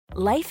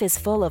Life is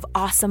full of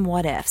awesome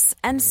what-ifs,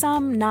 and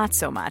some not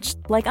so much,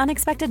 like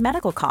unexpected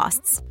medical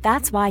costs.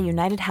 That's why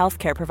United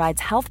Healthcare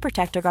provides Health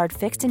Protector Guard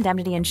fixed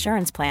indemnity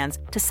insurance plans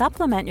to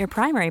supplement your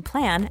primary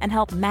plan and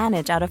help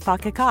manage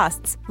out-of-pocket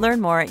costs.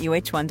 Learn more at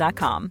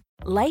uh1.com.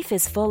 Life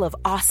is full of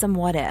awesome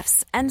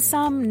what-ifs, and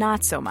some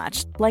not so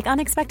much, like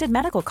unexpected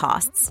medical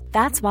costs.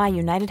 That's why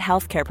United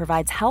Healthcare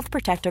provides Health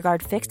Protector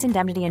Guard fixed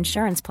indemnity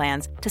insurance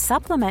plans to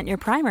supplement your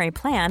primary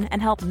plan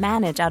and help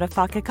manage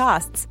out-of-pocket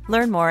costs.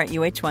 Learn more at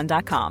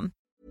uh1.com.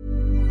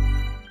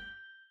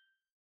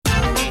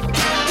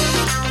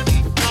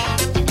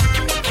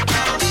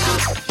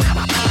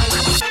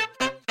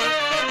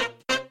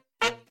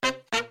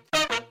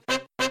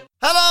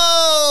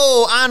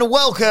 Hello and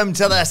welcome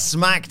to the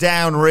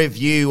SmackDown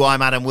Review.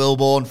 I'm Adam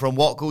Wilborn from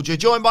What Culture,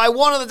 joined by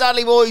one of the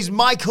Dudley Boys,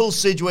 Michael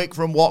Sidgwick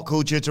from What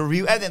Culture, to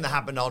review everything that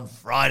happened on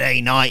Friday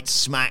Night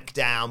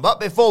SmackDown. But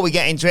before we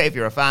get into it, if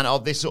you're a fan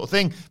of this sort of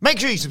thing, make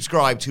sure you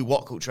subscribe to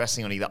What Culture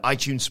Wrestling on either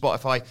iTunes,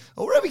 Spotify,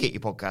 or wherever you get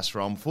your podcasts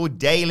from for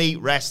daily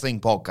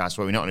wrestling podcasts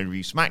where we not only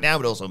review SmackDown,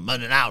 but also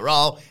Monday Night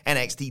Raw,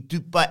 NXT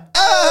 2.0,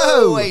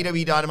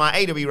 AEW Dynamite,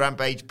 AEW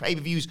Rampage,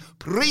 pay-per-views,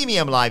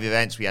 premium live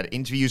events. We had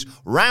interviews,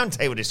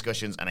 roundtable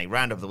discussions, and a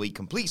round of the week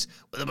complete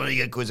with a bloody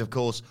good quiz, of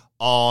course,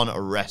 on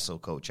Wrestle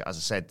Culture. As I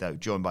said, though,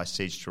 joined by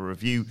Sidge to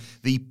review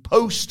the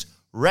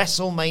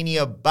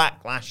post-WrestleMania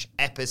Backlash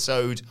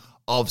episode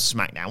of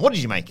SmackDown. What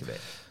did you make of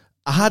it?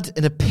 I had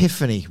an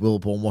epiphany,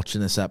 Wilborn, watching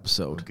this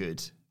episode. Oh,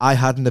 good. I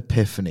had an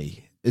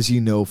epiphany. As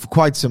you know, for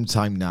quite some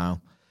time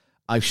now,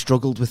 I've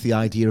struggled with the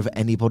idea of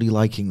anybody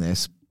liking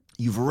this.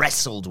 You've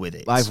wrestled with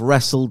it. I've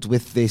wrestled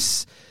with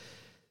this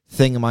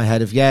thing in my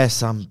head of,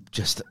 yes, I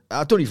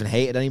don't even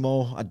hate it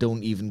anymore. I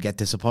don't even get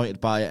disappointed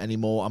by it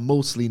anymore. I'm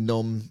mostly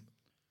numb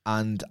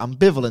and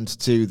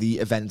ambivalent to the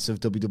events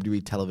of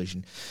WWE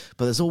television.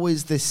 But there's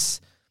always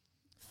this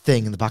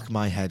thing in the back of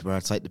my head where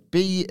it's like, to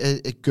be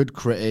a good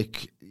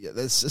critic,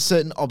 there's a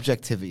certain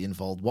objectivity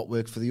involved. What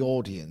worked for the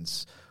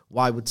audience?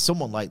 Why would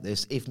someone like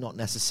this, if not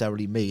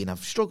necessarily me? And I've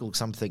struggled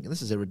because I'm thinking,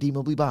 this is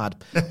irredeemably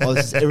bad, or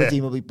this is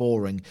irredeemably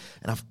boring.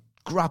 And I've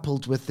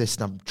grappled with this,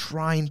 and I'm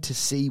trying to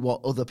see what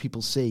other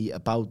people see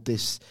about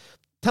this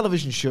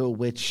television show,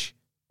 which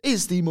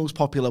is the most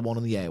popular one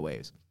on the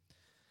airwaves.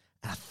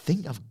 And I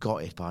think I've got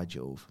it, by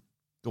Jove.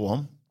 Go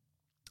on.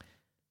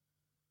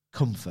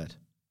 Comfort.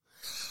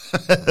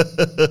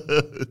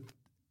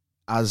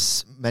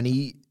 As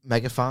many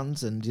mega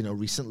fans and,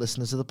 recent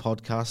listeners of the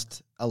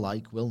podcast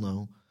alike will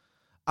know,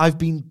 I've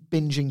been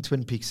binging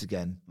Twin Peaks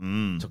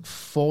again. Took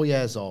 4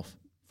 years off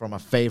from my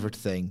favourite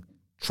thing,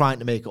 trying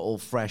to make it all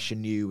fresh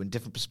and new and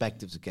different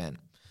perspectives again.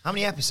 How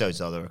many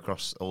episodes are there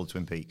across all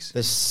Twin Peaks?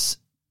 There's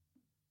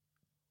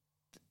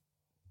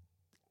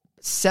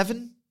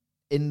 7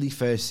 in the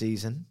first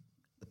season.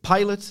 The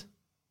pilot,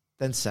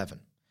 then 7.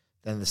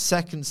 Then the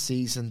second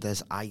season,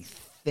 there's, I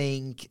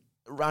think,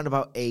 around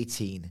about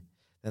 18.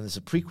 Then there's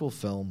a prequel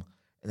film,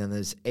 and then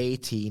there's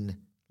 18,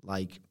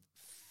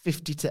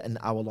 50 to an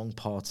hour-long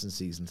parts in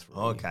season 3.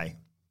 Okay.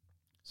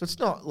 So it's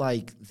not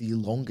like the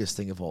longest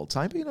thing of all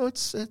time, but,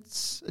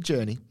 it's a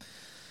journey.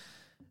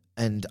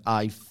 And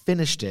I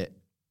finished it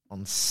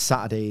on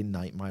Saturday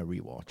night, my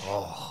rewatch.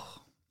 Oh.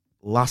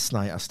 Last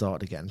night I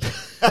started again.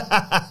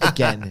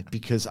 Again,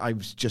 because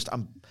I'm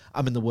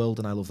in the world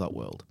and I love that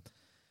world.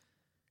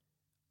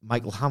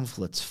 Michael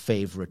Hamflett's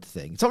favourite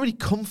thing. It's not really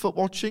comfort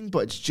watching, but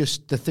it's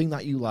just the thing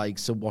that you like,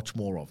 so watch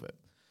more of it.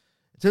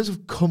 In terms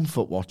of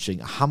comfort watching,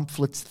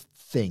 Hamflett's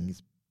thing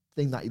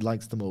that he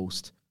likes the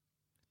most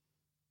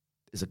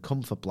is a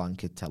comfort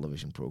blanket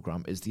television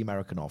program, is The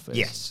American Office.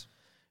 Yes.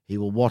 He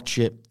will watch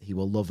it, he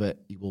will love it,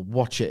 he will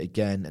watch it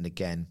again and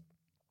again,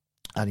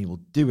 and he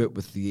will do it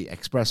with the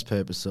express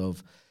purpose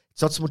of,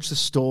 it's not so much the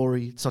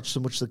story, it's not so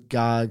much the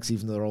gags,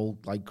 even though they're all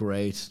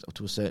great up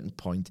to a certain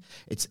point.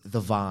 It's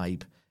the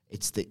vibe.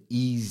 It's the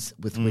ease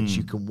with which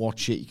you can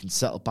watch it. You can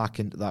settle back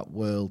into that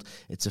world.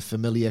 It's a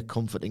familiar,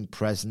 comforting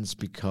presence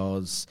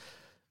because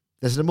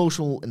there's an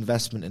emotional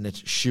investment in it,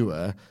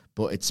 sure,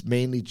 but it's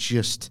mainly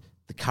just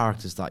the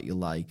characters that you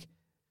like,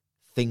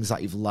 things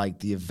that you've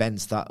liked, the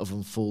events that have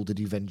unfolded,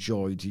 you've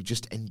enjoyed. You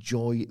just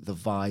enjoy the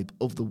vibe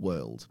of the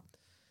world.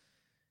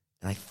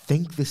 And I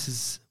think this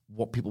is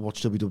what people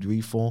watch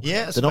WWE for.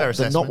 Yeah, that's they're a fair not,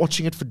 assessment. They're not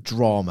watching it for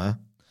drama.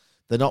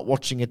 They're not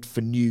watching it for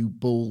new,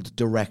 bold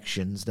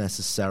directions,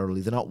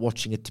 necessarily. They're not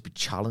watching it to be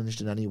challenged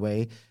in any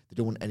way. They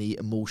don't want any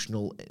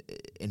emotional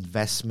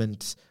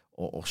investment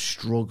or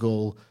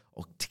struggle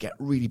or to get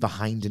really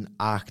behind an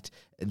act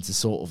and to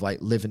sort of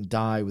live and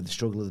die with the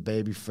struggle of the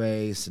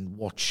babyface and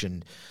watch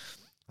and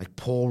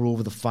pore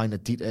over the finer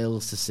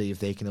details to see if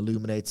they can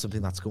illuminate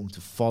something that's going to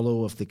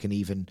follow, if they can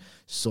even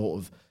sort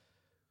of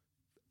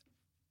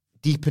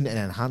deepen and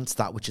enhance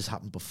that which has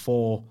happened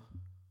before.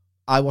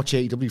 I watch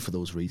AEW for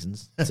those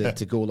reasons,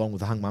 to go along with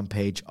the Hangman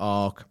Page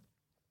arc,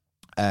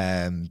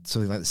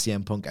 something like the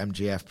CM Punk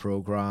MJF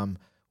program,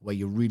 where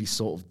you're really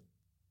sort of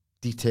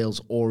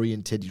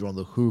details-oriented, you're on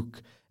the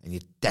hook, and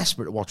you're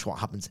desperate to watch what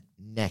happens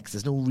next.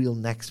 There's no real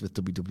next with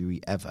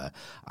WWE ever.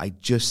 I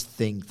just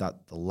think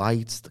that the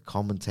lights, the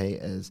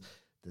commentators,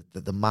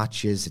 the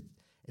matches.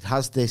 It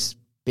has this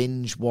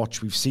binge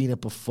watch. We've seen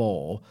it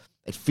before.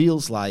 It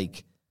feels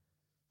like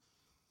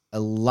a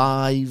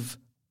live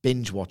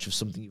binge watch of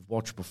something you've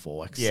watched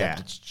before, except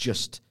it's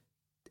just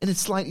in a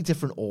slightly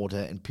different order,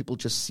 and people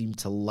just seem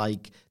to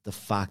like the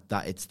fact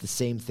that it's the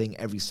same thing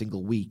every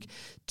single week.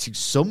 To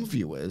some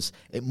viewers,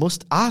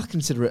 I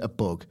consider it a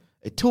bug,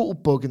 a total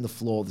bug in the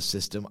floor of the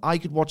system. I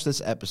could watch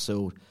this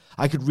episode,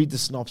 I could read the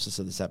synopsis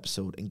of this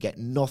episode and get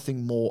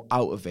nothing more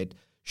out of it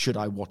should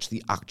I watch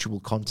the actual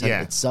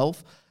content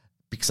itself,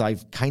 because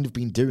I've kind of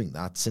been doing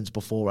that since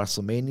before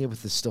WrestleMania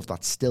with the stuff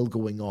that's still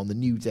going on, the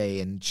New Day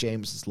and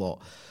Sheamus'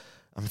 lot.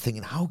 I'm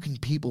thinking, how can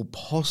people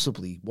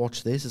possibly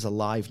watch this as a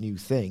live new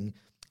thing?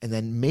 And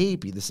then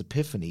maybe this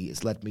epiphany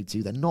has led me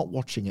to they're not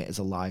watching it as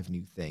a live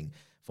new thing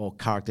for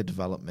character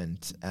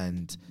development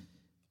and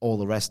all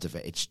the rest of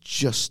it. It's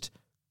just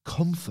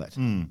comfort.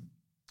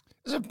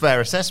 It's a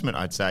fair assessment,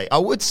 I'd say. I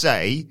would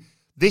say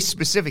this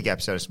specific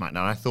episode of SmackDown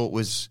I thought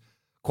was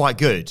quite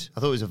good. I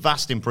thought it was a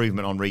vast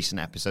improvement on recent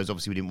episodes.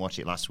 Obviously, we didn't watch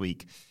it last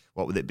week,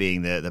 what with it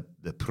being the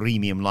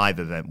premium live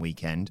event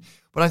weekend.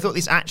 But I thought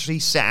this actually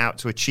set out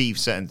to achieve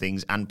certain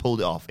things and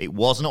pulled it off. It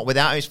was not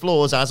without its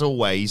flaws, as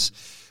always.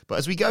 But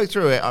as we go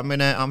through it, I'm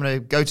gonna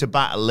go to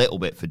bat a little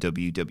bit for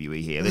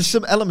WWE here. There's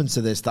some elements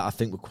of this that I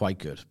think were quite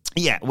good.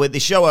 Yeah, the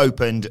show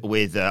opened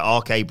with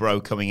RK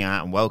Bro coming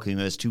out and welcoming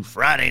us to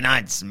Friday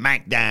Night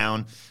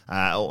SmackDown.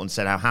 Orton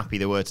said how happy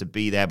they were to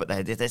be there, but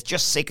they're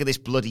just sick of this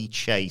bloody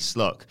chase.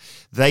 Look,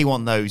 they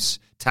want those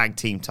tag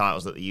team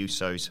titles that the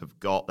Usos have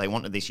got. They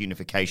wanted this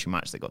unification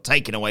match that got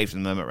taken away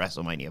from them at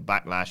WrestleMania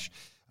Backlash.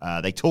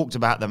 They talked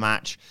about the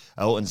match.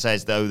 Orton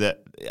says, though,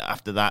 that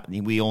after that,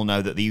 we all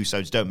know that the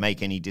Usos don't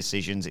make any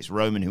decisions. It's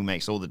Roman who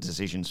makes all the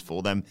decisions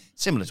for them.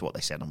 Similar to what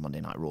they said on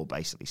Monday Night Raw,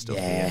 basically. Stuff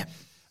here.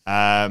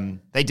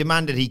 They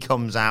demanded he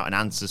comes out and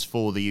answers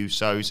for the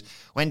Usos.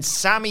 When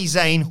Sami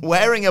Zayn,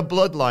 wearing a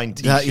Bloodline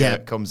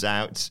t-shirt, comes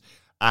out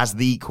as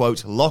the,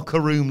 quote, locker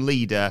room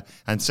leader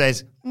and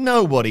says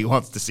nobody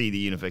wants to see the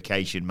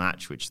unification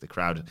match, which the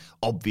crowd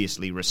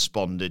obviously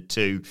responded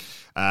to.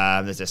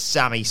 There's a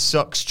Sammy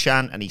sucks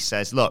chant, and he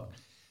says, look,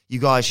 you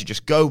guys should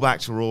just go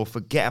back to Raw,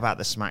 forget about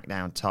the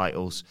SmackDown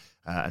titles.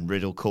 And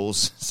Riddle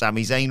calls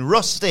Sami Zayn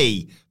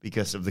rusty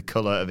because of the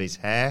colour of his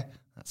hair.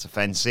 That's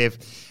offensive.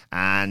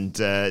 And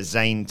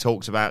Zayn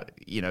talks about,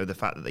 the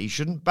fact that he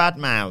shouldn't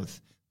badmouth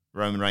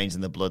Roman Reigns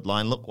and the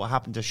Bloodline. Look what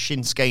happened to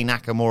Shinsuke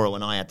Nakamura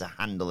when I had to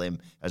handle him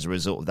as a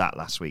result of that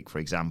last week, for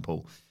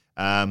example.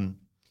 And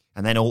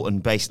then Orton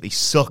basically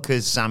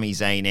suckers Sami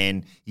Zayn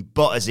in. He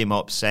butters him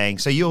up saying,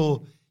 so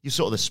you're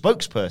sort of the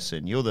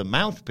spokesperson. You're the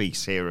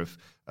mouthpiece here of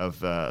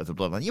the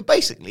Bloodline. You're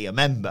basically a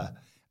member.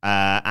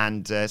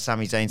 And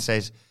Sami Zayn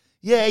says,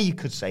 yeah, you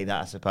could say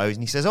that, I suppose.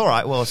 And he says, all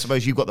right, well, I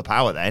suppose you've got the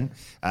power then.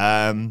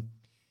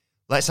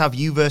 Let's have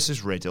you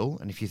versus Riddle,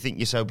 and if you think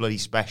you're so bloody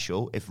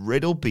special, if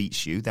Riddle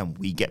beats you, then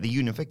we get the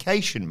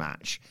unification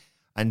match.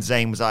 And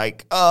Zayn was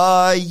like,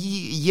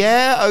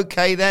 yeah,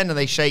 okay then. And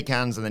they shake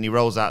hands, and then he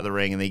rolls out of the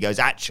ring, and he goes,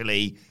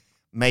 actually,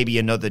 maybe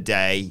another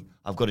day.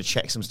 I've got to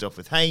check some stuff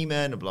with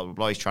Heyman, and blah, blah,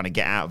 blah. He's trying to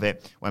get out of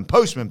it. When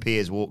Postman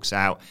Piers walks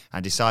out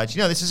and decides,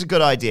 this is a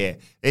good idea.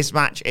 This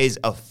match is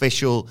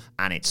official,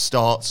 and it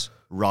starts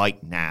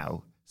right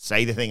now.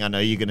 Say the thing I know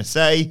you're going to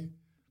say.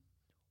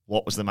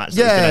 What was the match?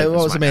 What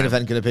was the main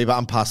event going to be? But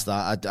I'm past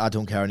that. I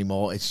don't care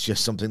anymore. It's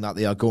just something that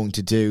they are going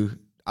to do.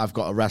 I've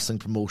got a wrestling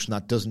promotion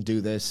that doesn't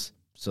do this,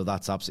 so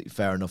that's absolutely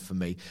fair enough for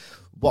me.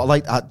 What I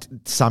like,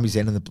 Sami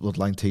Zayn in the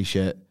Bloodline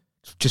t-shirt,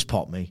 just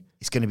pop me.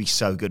 It's going to be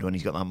so good when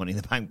he's got that Money in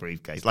the Bank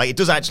briefcase. Like, it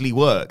does actually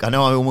work. I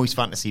know I always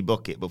fantasy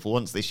book it, but for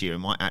once this year, it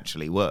might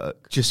actually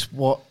work. Just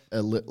what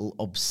a little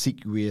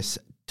obsequious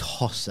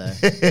tosser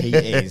he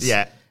is.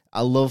 Yeah.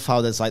 I love how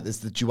there's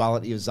the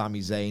duality of Sami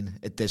Zayn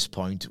at this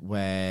point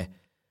where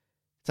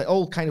it's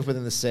all kind of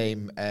within the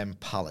same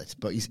palette,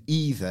 but he's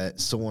either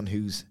someone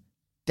who's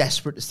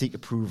desperate to seek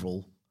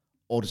approval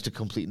or just a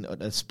complete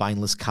and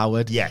spineless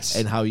coward. Yes.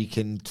 And how he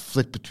can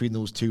flip between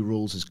those two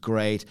roles is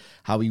great.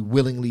 How he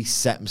willingly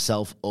set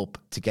himself up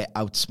to get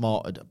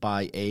outsmarted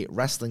by a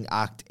wrestling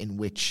act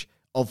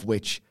of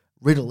which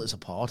Riddle is a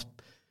part.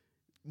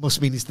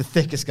 Must mean he's the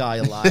thickest guy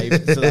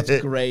alive. So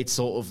that's great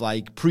sort of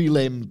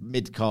prelim,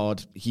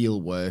 mid-card heel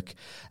work.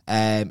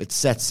 It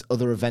sets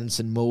other events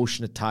in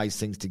motion. It ties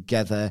things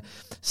together.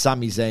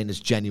 Sami Zayn is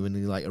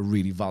genuinely a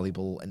really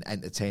valuable and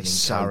entertaining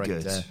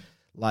character.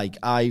 Good.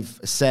 I've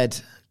said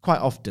quite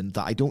often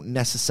that I don't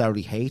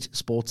necessarily hate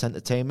sports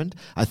entertainment.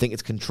 I think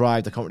it's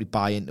contrived. I can't really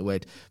buy into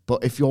it.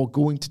 But if you're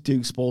going to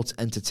do sports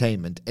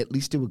entertainment, at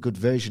least do a good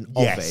version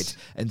of it.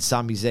 And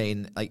Sami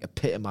Zayn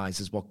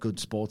epitomizes what good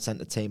sports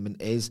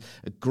entertainment is.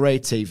 A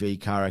great TV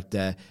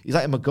character. He's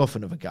like a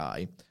MacGuffin of a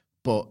guy.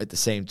 But at the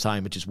same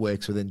time, it just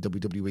works within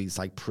WWE's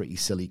pretty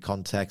silly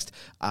context.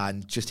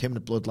 And just him in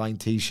a Bloodline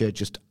t-shirt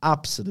just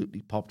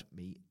absolutely popped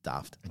me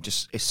daft.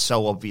 It's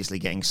so obviously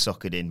getting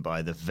suckered in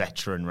by the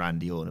veteran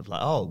Randy Orton of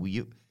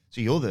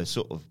so you're the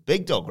sort of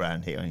big dog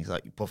round here. And he's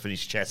like puffing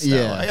his chest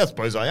Yeah. out. Like, I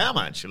suppose I am,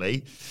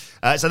 actually.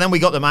 So then we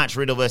got the match,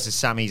 Riddle versus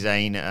Sami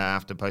Zayn,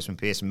 after Postman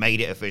Pearce made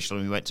it official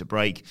and we went to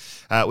break.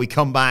 We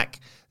come back.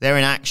 They're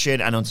in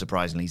action, and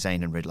unsurprisingly,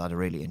 Zayn and Riddle had a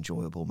really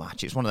enjoyable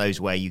match. It's one of those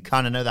where you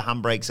kind of know the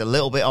handbrake's a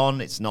little bit on.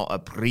 It's not a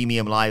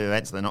premium live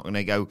event, so they're not going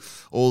to go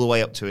all the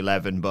way up to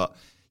 11, but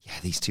yeah,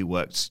 these two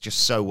worked just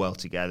so well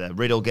together.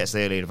 Riddle gets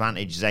the early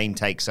advantage. Zayn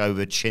takes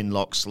over.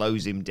 Chinlock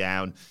slows him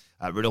down.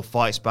 Riddle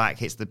fights back,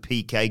 hits the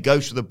PK,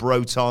 goes for the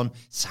Broton.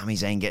 Sami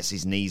Zayn gets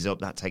his knees up.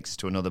 That takes us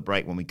to another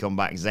break. When we come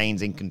back,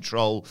 Zayn's in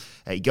control.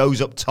 He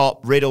goes up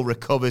top. Riddle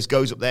recovers,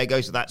 goes up there,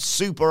 goes to that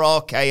super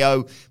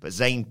RKO, but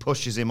Zayn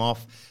pushes him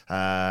off.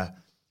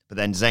 But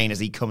then Zayn, as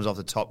he comes off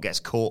the top, gets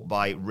caught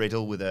by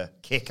Riddle with a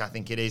kick, I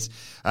think it is.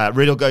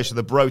 Riddle goes for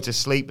the bro to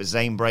sleep, but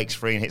Zayn breaks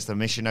free and hits the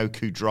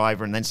Michinoku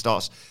driver and then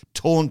starts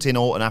taunting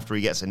Orton after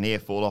he gets a near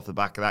fall off the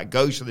back of that.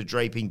 Goes for the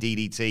draping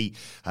DDT,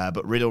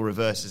 but Riddle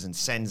reverses and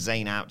sends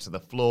Zayn out to the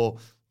floor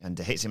and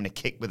hits him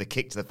with a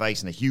kick to the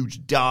face and a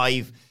huge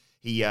dive.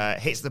 He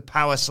hits the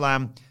power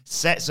slam,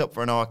 sets up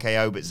for an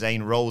RKO, but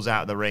Zayn rolls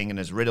out of the ring, and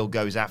as Riddle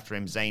goes after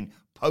him, Zayn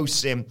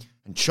posts him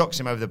and chucks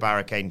him over the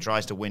barricade and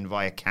tries to win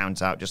via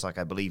count-out, just like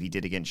I believe he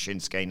did against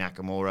Shinsuke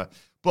Nakamura.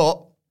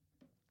 But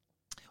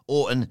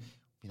Orton,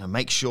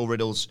 makes sure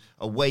Riddle's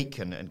awake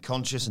and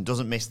conscious and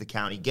doesn't miss the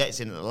count. He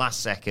gets in at the last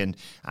second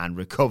and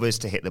recovers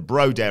to hit the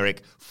Bro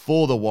Derek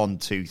for the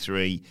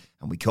 1-2-3.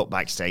 And we cut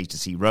backstage to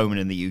see Roman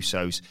and the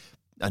Usos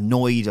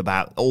annoyed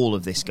about all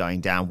of this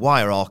going down.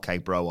 Why are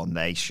RK Bro on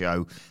their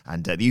show?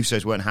 And the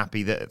Usos weren't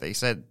happy that they'd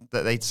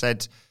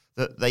said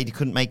that they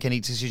couldn't make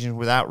any decisions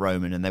without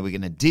Roman, and they were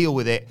going to deal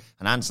with it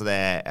and answer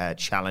their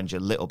challenge a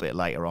little bit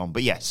later on.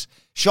 But yes,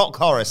 shock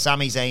horror,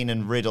 Sami Zayn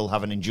and Riddle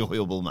have an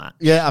enjoyable match.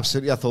 Yeah,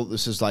 absolutely. I thought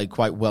this is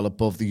quite well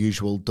above the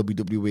usual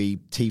WWE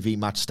TV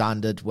match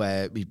standard,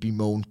 where we'd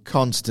bemoan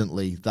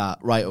constantly that,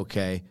 right,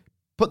 okay,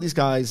 put these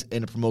guys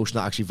in a promotion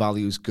that actually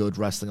values good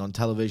wrestling on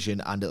television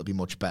and it'll be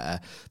much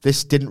better.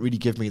 This didn't really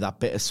give me that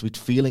bittersweet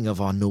feeling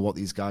of, I know what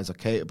these guys are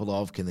capable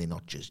of. Can they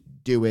not just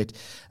do it?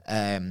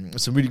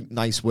 Some really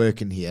nice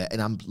work in here,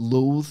 and I'm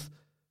loath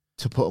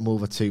to put them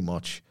over too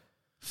much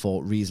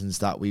for reasons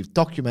that we've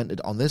documented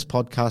on this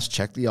podcast.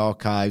 Check the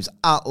archives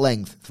at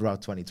length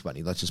throughout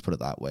 2020. Let's just put it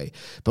that way.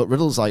 But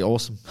Riddle's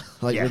awesome.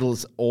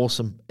 Riddle's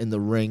awesome in the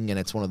ring, and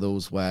it's one of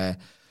those where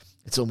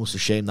it's almost a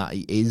shame that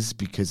he is,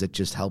 because it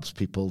just helps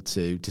people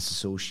to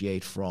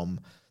disassociate from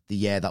the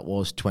year that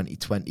was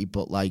 2020.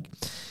 But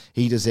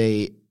he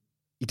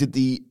did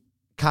the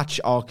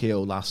catch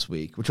RKO last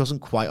week, which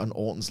wasn't quite on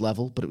Orton's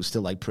level, but it was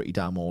still pretty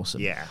damn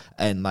awesome. Yeah.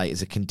 And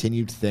it's a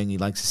continued thing. He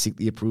likes to seek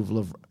the approval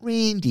of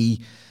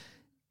Randy.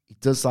 He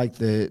does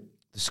the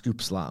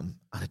scoop slam,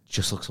 and it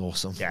just looks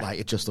awesome. Yeah.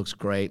 It just looks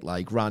great.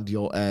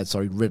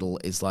 Riddle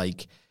is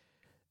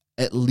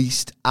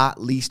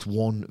at least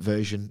one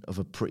version of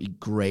a pretty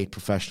great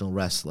professional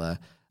wrestler,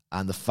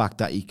 and the fact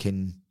that he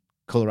can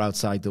color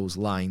outside those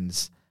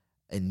lines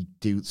and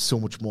do so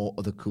much more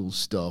other cool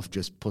stuff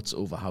just puts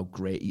over how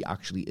great he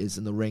actually is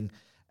in the ring.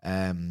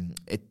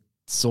 It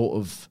sort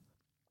of,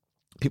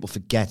 people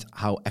forget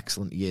how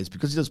excellent he is,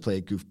 because he does play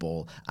a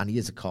goofball and he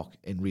is a cock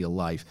in real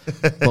life,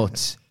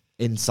 but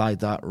inside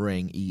that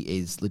ring, he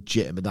is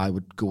legitimate. I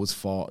would go as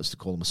far as to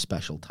call him a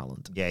special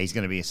talent. Yeah, he's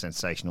going to be a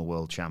sensational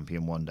world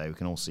champion one day. We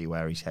can all see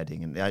where he's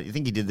heading. And I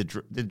think he did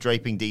the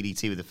draping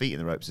DDT with the feet in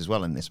the ropes as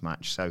well in this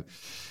match. So,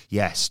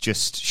 yes,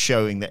 just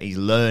showing that he's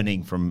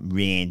learning from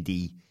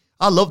Randy.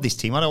 I love this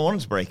team. I don't want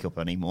them to break up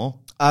anymore.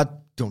 I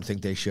don't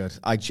think they should.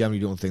 I generally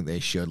don't think they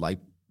should. Not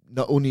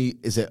only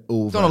is it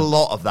over... They've done a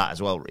lot of that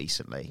as well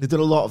recently. They've done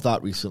a lot of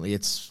that recently.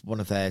 It's one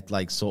of their,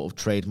 sort of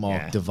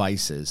trademark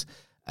devices.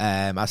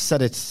 I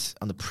said it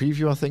on the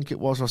preview, I think it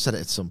was, or I said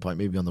it at some point,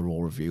 maybe on the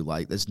Raw review.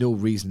 There's no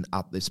reason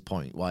at this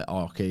point why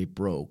RK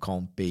Bro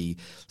can't be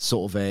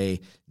sort of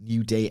a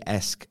New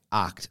Day-esque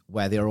act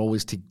where they're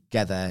always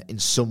together in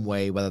some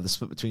way, whether they're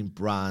split between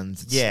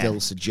brands. It's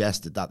still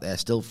suggested that they're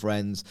still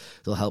friends.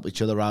 They'll help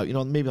each other out.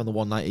 Maybe on the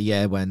one night a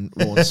year when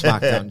Raw and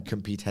SmackDown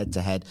compete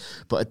head-to-head.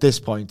 But at this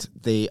point,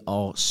 they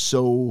are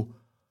so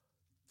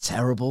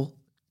terrible,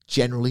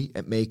 generally,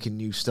 at making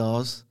new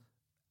stars.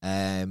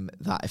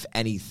 That if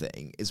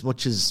anything, as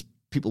much as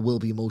people will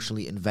be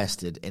emotionally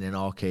invested in an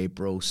RK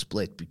Bro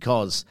split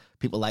because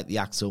people like the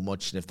act so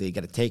much, and if they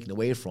get it taken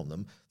away from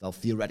them, they'll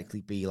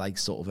theoretically be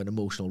sort of an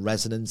emotional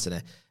resonance and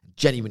a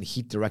genuine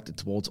heat directed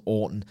towards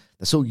Orton.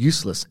 They're so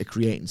useless at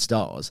creating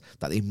stars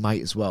that they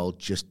might as well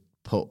just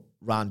put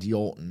Randy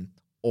Orton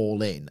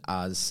all in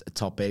as a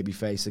top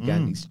babyface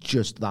again. He's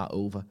just that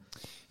over.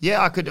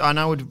 Yeah, I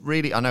know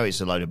it's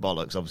a load of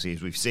bollocks, obviously,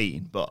 as we've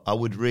seen, but I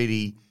would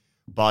really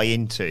buy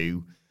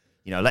into,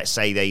 let's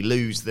say they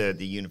lose the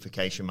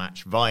unification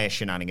match via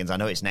shenanigans. I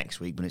know it's next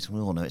week, but we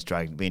all know it's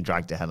being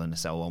dragged to Hell in a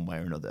Cell one way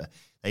or another.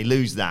 They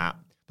lose that,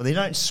 but they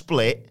don't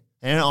split.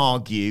 They don't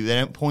argue. They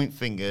don't point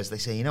fingers. They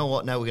say, you know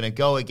what? No, we're going to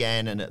go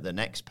again, and at the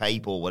next pay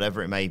or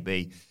whatever it may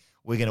be,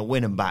 we're going to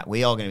win them back.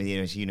 We are going to be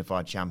the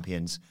unified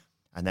champions.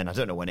 And then I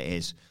don't know when it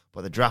is,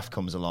 But the draft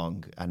comes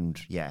along, and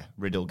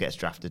Riddle gets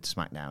drafted to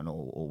SmackDown,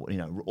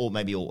 or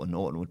maybe Orton.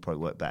 Orton would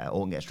probably work better.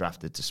 Orton gets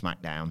drafted to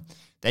SmackDown.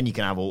 Then you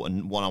can have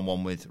Orton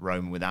one-on-one with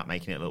Roman without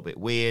making it a little bit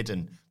weird,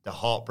 and the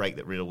heartbreak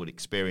that Riddle would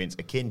experience,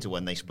 akin to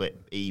when they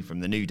split Eve from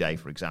the New Day,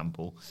 for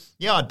example.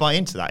 Yeah, I'd buy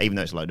into that, even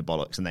though it's a load of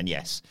bollocks. And then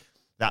yes,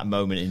 that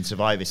moment in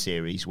Survivor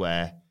Series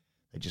where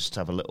they just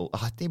have a little. I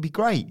think it'd be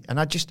great, and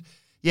I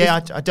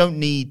don't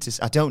need to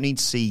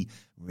see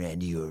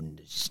Randy Orton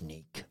the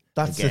Snake.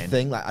 That's again. The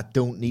thing. Like, I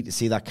don't need to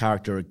see that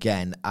character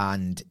again,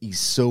 and he's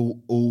so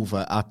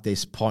over at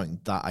this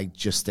point that I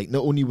just think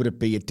not only would it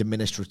be a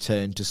diminished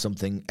return to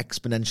something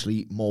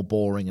exponentially more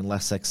boring and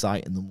less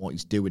exciting than what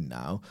he's doing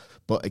now,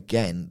 but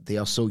again, they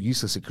are so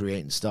useless at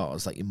creating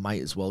stars that you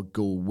might as well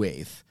go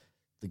with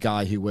the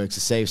guy who works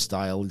a safe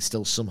style. He's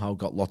still somehow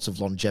got lots of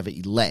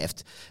longevity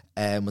left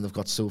when they've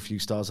got so few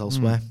stars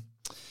elsewhere.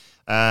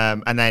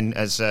 And then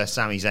as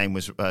Sami Zayn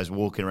was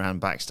walking around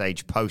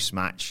backstage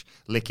post-match,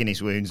 licking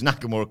his wounds,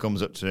 Nakamura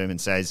comes up to him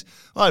and says,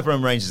 if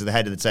Roman Reigns is at the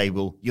head of the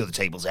table, you're the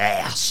table's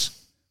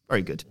ass.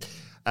 Very good.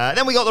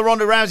 Then we got the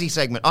Ronda Rousey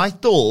segment. I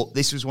thought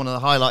this was one of the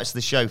highlights of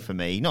the show for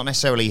me. Not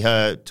necessarily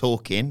her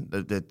talking.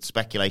 The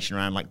speculation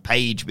around like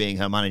Paige being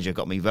her manager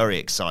got me very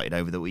excited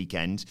over the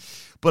weekend.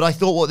 But I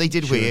thought what they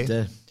did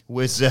here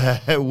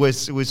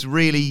was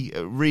really,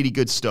 really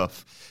good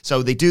stuff.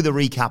 So they do the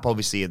recap,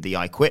 obviously, of the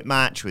I Quit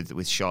match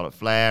with Charlotte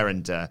Flair,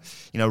 and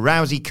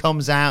Rousey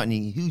comes out and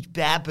who's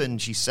Beb,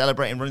 and she's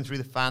celebrating, running through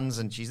the fans,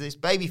 and she's this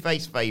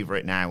babyface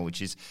favorite now,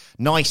 which is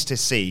nice to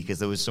see because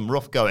there was some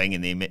rough going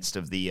in the midst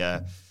of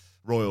the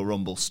Royal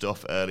Rumble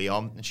stuff early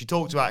on. And she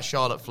talked about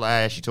Charlotte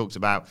Flair. She talked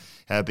about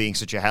her being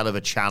such a hell of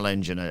a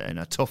challenge and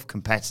a tough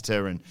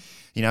competitor, and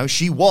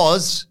she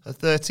was a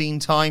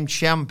 13-time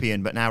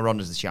champion, but now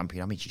Ronda's the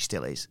champion. I mean, she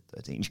still is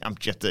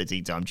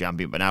 13-time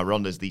champion, but now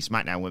Ronda's the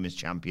SmackDown Women's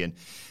Champion.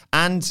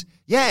 And,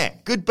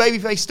 good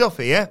babyface stuff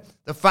here.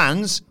 The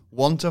fans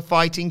want a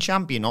fighting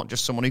champion, not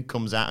just someone who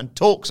comes out and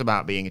talks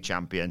about being a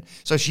champion.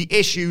 So she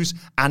issues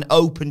an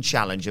open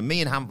challenge. And me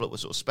and Hamlet were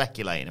sort of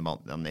speculating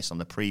on this on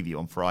the preview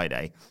on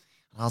Friday.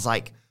 And I was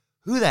like,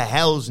 who the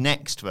hell's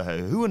next for her?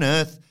 Who on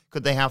earth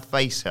could they have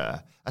face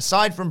her?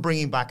 Aside from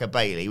bringing back a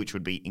Bayley, which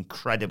would be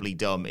incredibly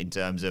dumb in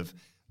terms of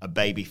a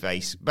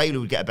babyface. Bayley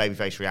would get a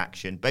babyface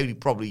reaction. Bayley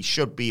probably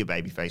should be a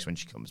babyface when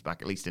she comes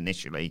back, at least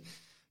initially.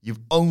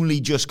 You've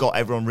only just got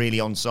everyone really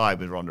on side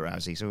with Ronda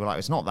Rousey. So we're like,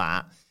 it's not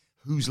that.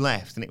 Who's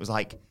left? And it was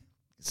like,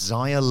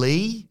 Xia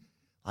Li?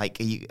 Like,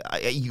 you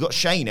got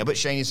Shayna,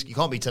 but you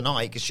can't be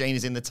tonight because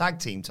Shayna's in the tag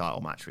team title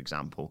match, for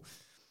example.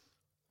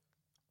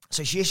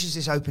 So she issues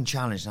this open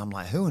challenge, and I'm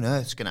like, who on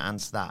earth's going to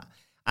answer that?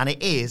 And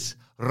it is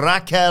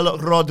Raquel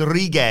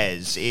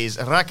Rodriguez. Is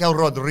Raquel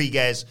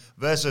Rodriguez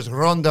versus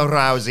Ronda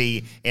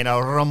Rousey in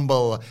a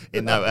Rumble.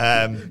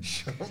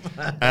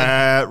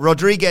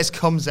 Rodriguez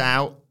comes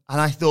out,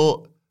 and I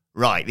thought,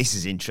 right, this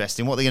is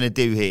interesting. What are they going to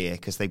do here?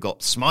 Because they've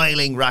got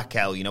smiling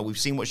Raquel. We've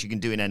seen what she can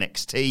do in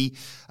NXT,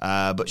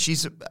 but she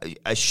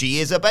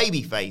is a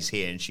babyface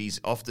here, and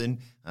she's often,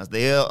 as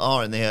they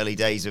are in the early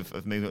days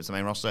of moving up to the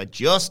main roster,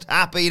 just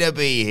happy to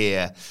be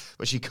here.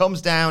 But she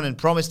comes down and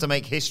promised to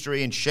make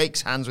history and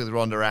shakes hands with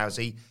Ronda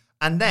Rousey,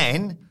 and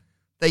then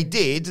they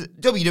did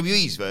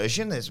WWE's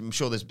version. I'm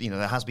sure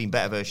there has been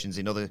better versions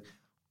in other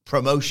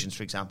promotions,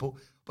 for example.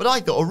 But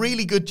I thought a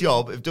really good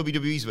job of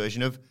WWE's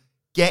version of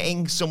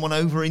getting someone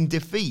over in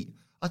defeat.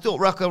 I thought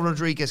Raquel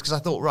Rodriguez, because I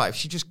thought, right, if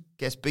she just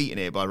gets beaten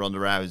here by Ronda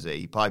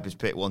Rousey, Piper's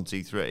Pit 1,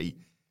 2, 3,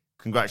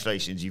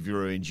 congratulations, you've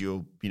ruined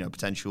your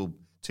potential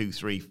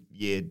 2-3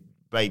 year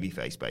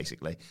babyface,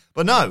 basically.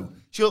 But no,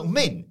 she looked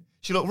mint.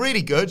 She looked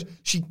really good.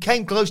 She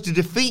came close to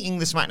defeating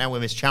the SmackDown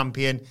Women's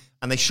Champion,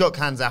 and they shook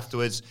hands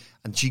afterwards,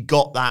 and she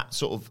got that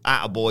sort of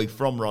attaboy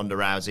from Ronda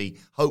Rousey.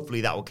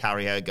 Hopefully that will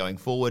carry her going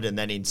forward, and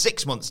then in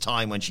 6 months'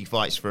 time when she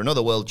fights for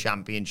another World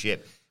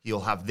Championship, you'll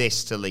have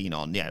this to lean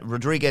on. Yeah,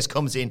 Rodriguez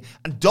comes in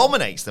and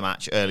dominates the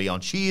match early on.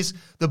 She is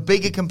the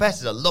bigger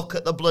competitor. Look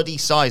at the bloody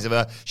size of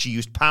her. She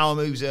used power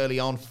moves early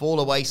on,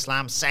 fall-away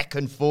slam,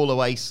 second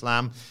fall-away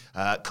slam.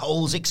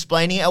 Cole's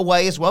explaining it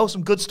away as well.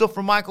 Some good stuff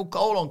from Michael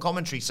Cole on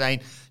commentary saying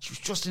she was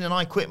just in an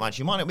I Quit match.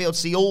 You might not be able to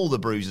see all the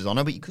bruises on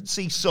her, but you could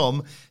see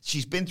some.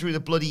 She's been through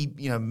the bloody,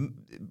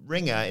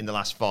 ringer in the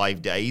last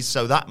 5 days,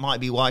 so that might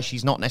be why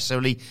she's not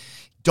necessarily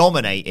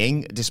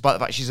dominating, despite the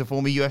fact she's a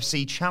former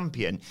UFC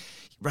champion.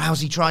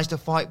 Rousey tries to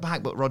fight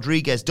back, but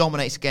Rodriguez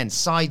dominates again.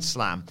 Side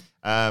slam.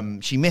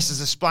 She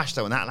misses a splash,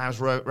 though, and that allows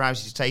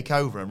Rousey to take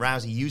over. And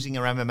Rousey, using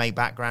her MMA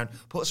background,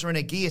 puts her in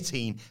a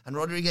guillotine, and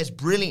Rodriguez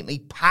brilliantly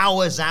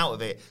powers out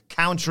of it,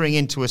 countering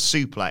into a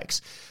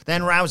suplex.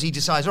 Then Rousey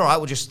decides, all right,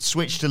 we'll just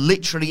switch to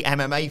literally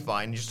MMA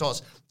fight, and just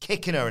starts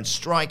kicking her and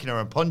striking her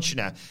and punching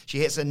her. She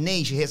hits a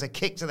knee, she hits a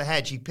kick to the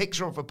head, she picks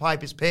her up for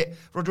Piper's Pit.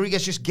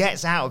 Rodriguez just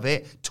gets out of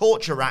it,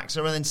 torture racks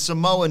her, and then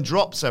Samoan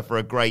drops her for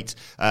a great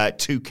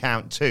 2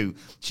 count 2.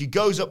 She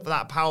goes up for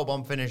that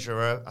powerbomb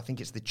finisher, I think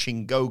it's the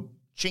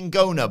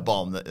Chingona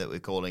bomb that we're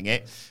calling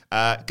it.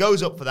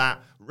 Goes up for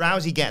that.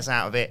 Rousey gets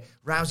out of it.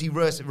 Rousey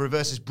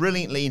reverses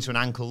brilliantly into an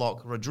ankle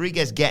lock.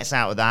 Rodriguez gets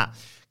out of that.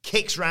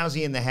 kicks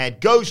Rousey in the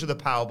head, goes for the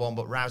powerbomb,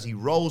 but Rousey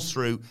rolls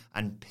through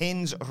and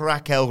pins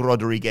Raquel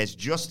Rodriguez,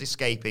 just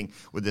escaping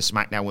with the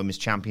SmackDown Women's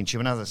Championship.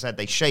 And as I said,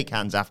 they shake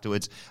hands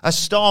afterwards. A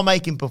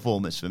star-making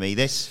performance for me,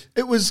 this.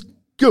 It was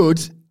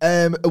good,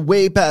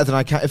 way better than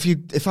I can.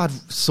 If I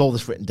saw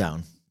this written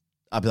down,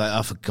 I'd be like,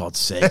 oh, for God's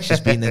sake,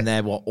 she's been in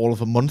there, all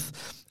of a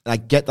month? And I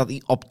get that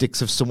the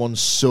optics of someone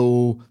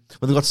when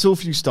they've got so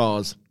few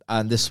stars,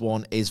 and this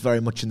one is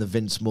very much in the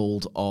Vince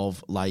mold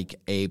of like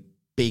a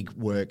big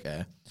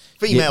worker.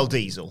 Female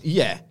Diesel.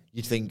 Yeah.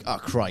 You'd think, oh,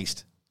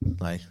 Christ.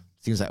 Like,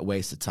 seems like a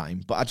waste of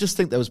time. But I just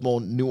think there was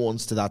more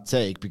nuance to that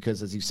take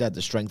because, as you said,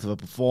 the strength of her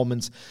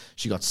performance,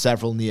 she got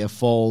several near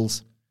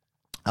falls.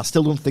 I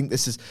still don't think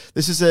this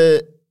is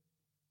a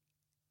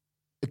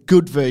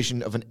good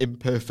version of an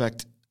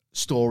imperfect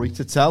story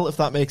to tell, if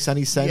that makes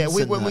any sense. Yeah,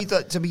 we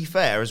thought, to be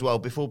fair as well,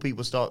 before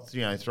people start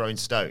throwing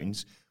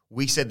stones,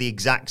 we said the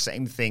exact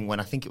same thing when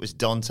I think it was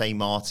Dante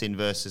Martin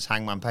versus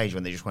Hangman Page,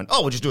 when they just went,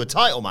 oh, we'll just do a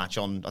title match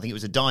on, I think it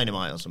was a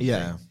Dynamite or something.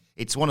 Yeah.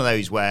 It's one of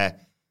those where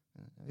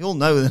we all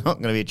know they're not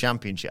going to be a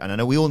championship, and I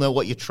know we all know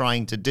what you're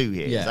trying to do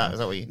here. Yeah. Is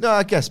that what you... No,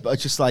 I guess, but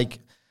it's just like,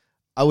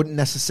 I wouldn't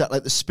necessarily,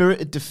 like the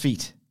spirited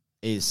defeat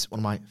is one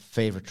of my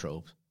favourite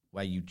tropes,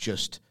 where you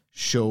just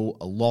show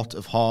a lot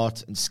of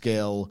heart and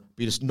skill,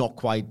 but you're just not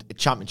quite at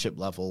championship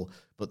level.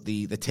 But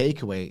the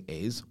takeaway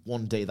is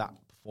one day that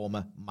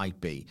performer might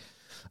be.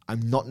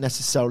 I'm not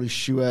necessarily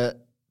sure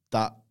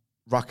that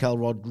Raquel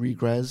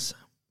Rodriguez,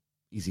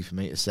 easy for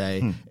me to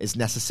say, is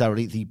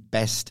necessarily the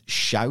best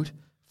shout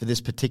for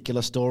this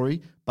particular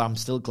story, but I'm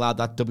still glad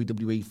that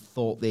WWE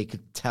thought they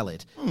could tell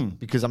it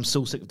because I'm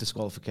so sick of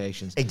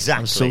disqualifications.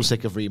 Exactly. I'm so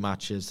sick of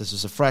rematches. This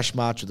was a fresh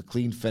match with a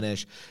clean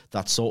finish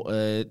that sort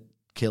of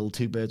killed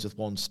two birds with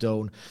one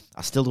stone.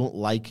 I still don't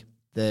like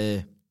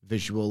the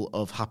visual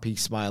of happy,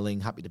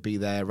 smiling, happy to be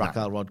there,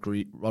 Raquel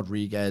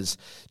Rodriguez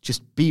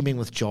just beaming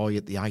with joy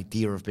at the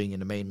idea of being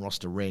in a main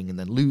roster ring and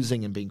then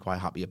losing and being quite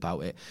happy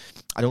about it.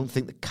 I don't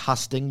think the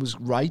casting was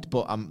right,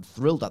 but I'm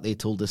thrilled that they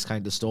told this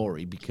kind of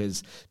story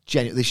because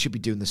genuinely they should be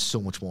doing this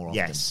so much more often.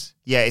 Yes.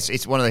 Yeah,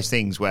 it's one of those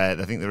things where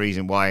I think the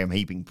reason why I'm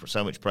heaping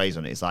so much praise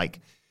on it is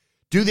like,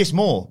 do this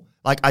more.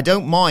 Like, I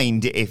don't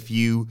mind if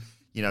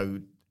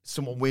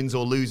someone wins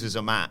or loses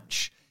a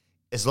match,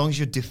 as long as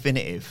you're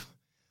definitive,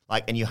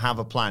 like, and you have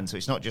a plan. So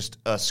it's not just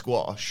a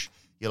squash.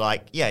 You're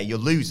like, yeah, you're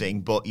losing,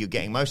 but you're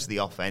getting most of the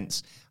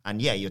offense.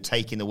 And yeah, you're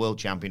taking the world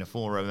champion, a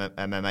former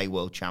MMA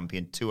world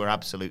champion, to her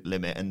absolute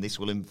limit. And this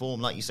will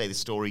inform, like you say, the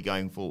story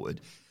going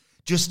forward.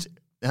 Just,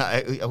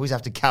 I always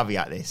have to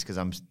caveat this because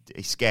I'm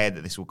scared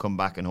that this will come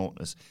back and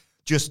haunt us.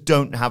 Just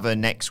don't have her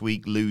next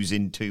week lose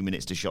in 2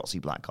 minutes to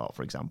Shotzi Blackheart,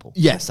 for example.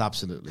 Yes,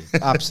 absolutely.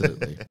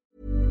 Absolutely.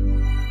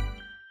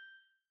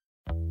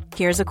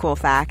 Here's a cool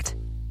fact.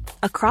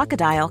 A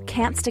crocodile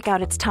can't stick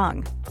out its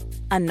tongue.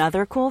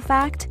 Another cool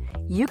fact,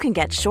 you can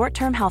get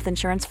short-term health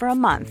insurance for a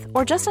month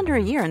or just under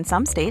a year in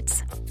some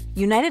states.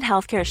 United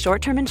Healthcare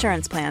short-term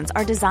insurance plans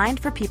are designed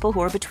for people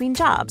who are between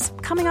jobs,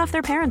 coming off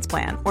their parents'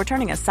 plan, or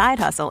turning a side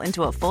hustle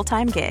into a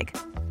full-time gig.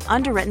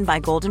 Underwritten by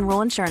Golden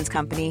Rule Insurance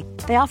Company,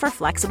 they offer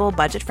flexible,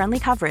 budget-friendly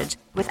coverage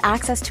with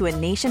access to a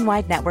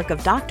nationwide network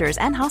of doctors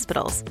and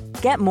hospitals.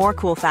 Get more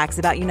cool facts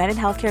about United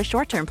Healthcare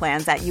short-term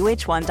plans at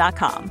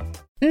uh1.com.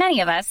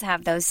 Many of us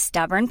have those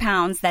stubborn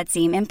pounds that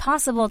seem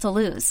impossible to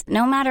lose,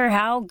 no matter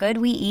how good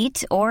we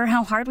eat or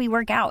how hard we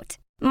work out.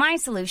 My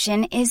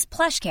solution is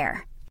PlushCare.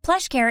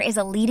 PlushCare is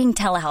a leading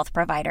telehealth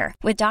provider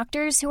with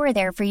doctors who are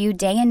there for you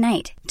day and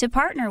night to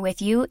partner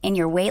with you in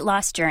your weight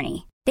loss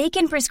journey. They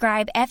can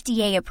prescribe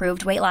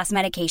FDA-approved weight loss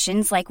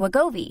medications like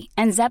Wegovy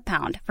and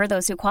Zepbound for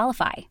those who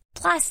qualify.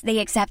 Plus, they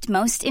accept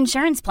most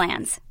insurance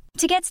plans.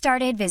 To get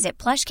started, visit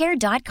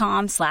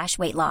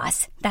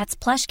plushcare.com/weightloss. That's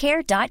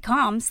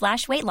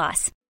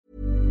plushcare.com/weightloss.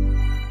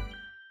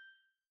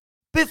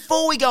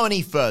 Before we go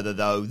any further,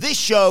 though, this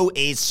show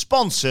is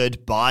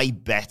sponsored by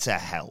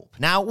BetterHelp.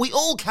 Now, we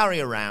all carry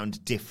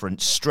around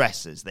different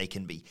stressors. They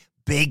can be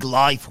big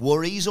life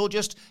worries or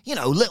just,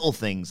 little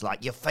things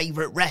like your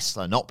favorite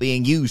wrestler not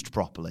being used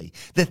properly.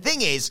 The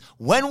thing is,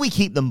 when we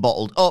keep them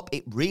bottled up,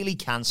 it really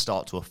can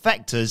start to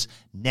affect us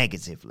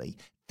negatively.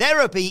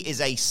 Therapy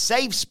is a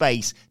safe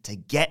space to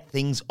get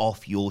things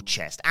off your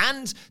chest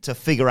and to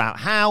figure out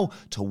how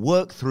to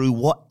work through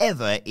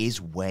whatever is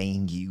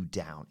weighing you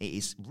down. It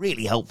is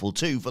really helpful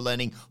too for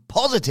learning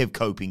positive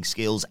coping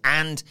skills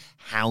and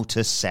how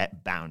to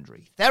set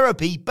boundaries.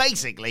 Therapy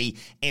basically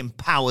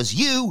empowers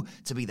you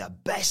to be the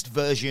best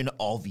version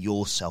of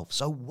yourself.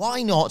 So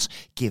why not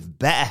give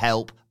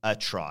BetterHelp a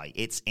try?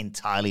 It's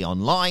entirely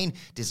online,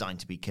 designed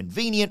to be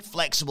convenient,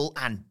 flexible,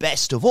 and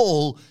best of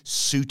all,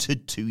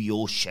 suited to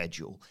your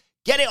schedule.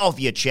 Get it off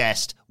your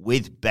chest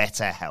with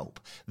BetterHelp.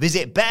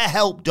 Visit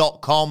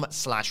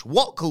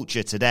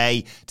betterhelp.com/whatculture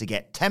today to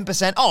get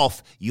 10%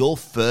 off your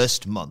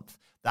first month.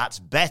 That's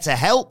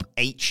BetterHelp,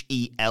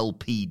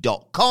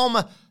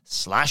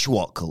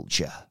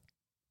 HELP.com/whatculture.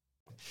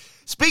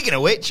 Speaking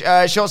of which,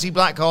 Shotzi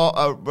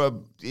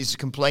Blackheart is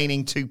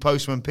complaining to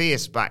Postman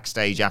Pearce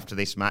backstage after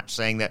this match,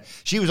 saying that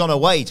she was on her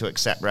way to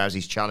accept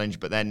Rousey's challenge,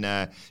 but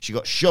then she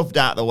got shoved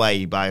out of the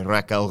way by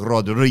Raquel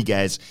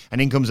Rodriguez.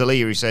 And in comes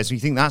Aaliyah, who says, "You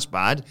think that's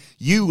bad?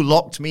 You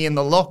locked me in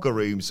the locker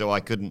room so I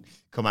couldn't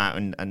come out."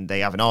 And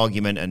they have an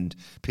argument, and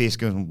Pearce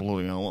goes,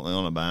 "Bloody hell, what are they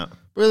on about?"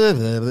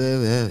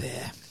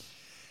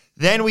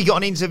 Then we got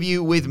an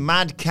interview with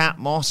Madcap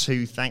Moss,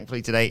 who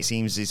thankfully today it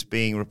seems is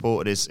being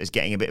reported as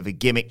getting a bit of a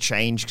gimmick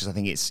change, because I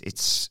think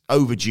it's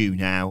overdue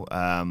now.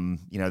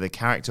 The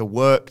character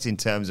worked in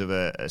terms of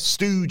a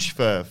stooge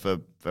for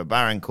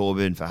Baron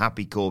Corbin, for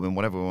Happy Corbin,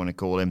 whatever we want to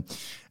call him.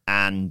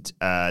 And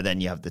then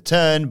you have the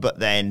turn, but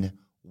then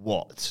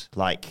what?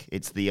 Like,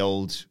 it's the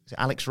old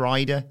Alex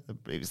Ryder.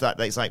 It's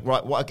like,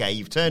 right, what? Okay,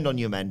 you've turned on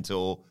your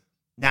mentor.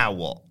 Now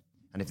what?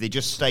 And if they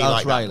just stay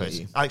Alex like Riley. that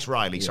person, Alex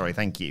Riley, Yeah. sorry,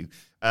 thank you.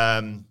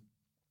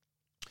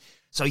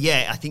 So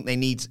yeah, I think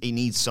he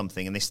needs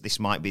something, and this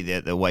might be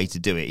the way to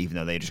do it, even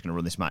though they're just going to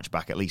run this match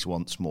back at least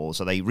once more.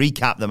 So they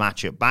recap the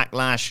match at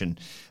Backlash and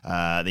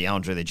the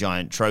Andre the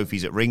Giant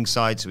trophies at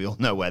ringside, so we all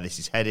know where this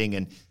is heading.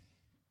 And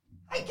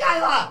hey,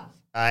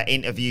 Kayla!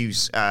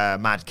 Interviews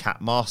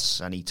Madcap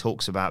Moss, and he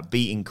talks about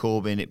beating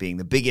Corbin, it being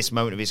the biggest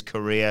moment of his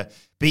career,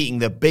 beating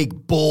the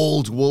big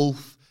bald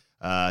wolf.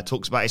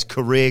 Talks about his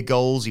career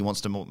goals. He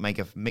wants to make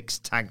a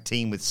mixed tag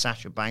team with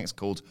Sasha Banks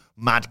called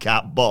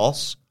Madcap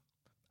Boss.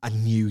 I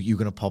knew you were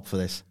going to pop for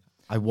this.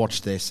 I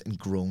watched this and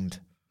groaned.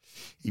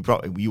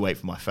 You wait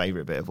for my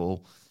favourite bit of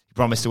all. He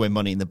promised to win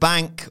Money in the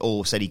Bank,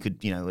 or said he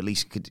could, at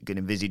least could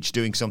envisage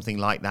doing something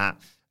like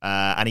that.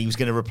 And he was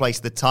going to replace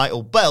the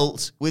title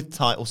belt with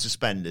title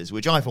suspenders,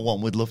 which I, for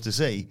one, would love to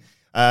see.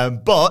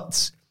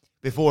 But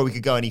before we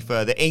could go any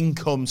further, in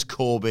comes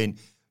Corbin,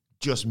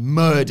 just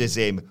murders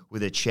him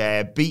with a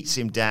chair, beats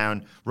him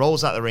down,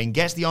 rolls out the ring,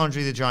 gets the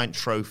Andre the Giant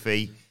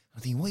trophy. I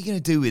think, what are you going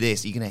to do with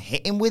this? Are you going to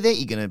hit him with it? Are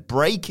you going to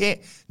break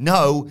it?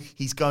 No,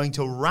 he's going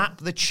to wrap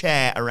the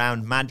chair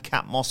around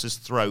Madcap Moss's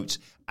throat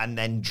and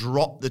then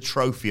drop the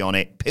trophy on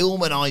it,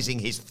 Pillmanizing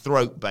his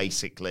throat,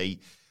 basically.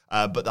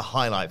 But the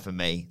highlight for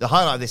me, the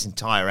highlight of this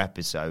entire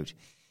episode,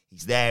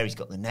 he's there, he's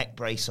got the neck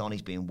brace on,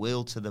 he's being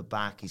wheeled to the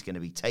back, he's going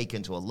to be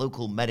taken to a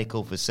local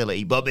medical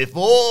facility. But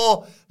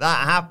before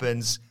that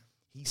happens,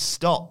 he's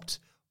stopped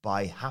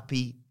by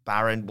Happy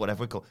Baron,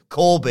 whatever we call it,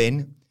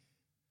 Corbin,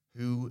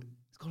 who...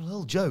 got a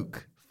little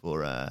joke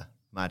for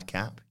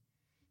Madcap.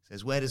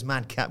 Says, where does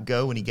Madcap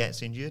go when he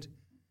gets injured?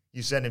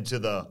 You send him to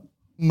the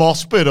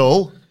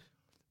hospital.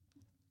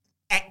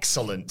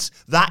 Excellent.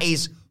 That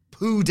is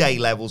poo day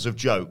levels of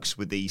jokes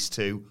with these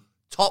two.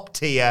 Top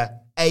tier,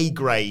 A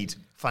grade,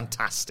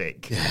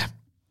 fantastic. Yeah.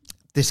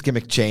 This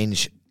gimmick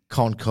change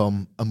can't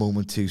come a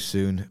moment too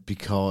soon,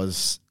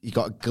 because you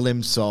got a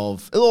glimpse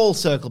of... It'll all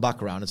circle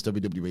back around. It's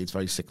WWE. It's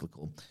very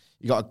cyclical.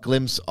 You got a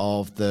glimpse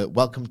of the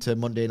Welcome to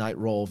Monday Night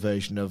Raw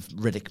version of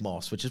Riddick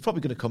Moss, which is probably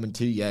going to come in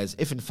 2 years,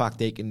 if in fact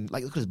they can,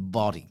 look at his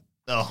body.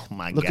 Oh,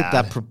 my God. Look at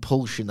that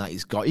propulsion that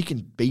he's got. He can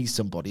be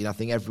somebody, and I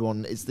think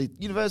everyone, it's the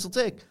universal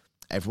take.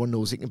 Everyone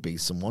knows he can be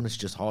someone. It's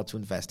just hard to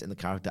invest in the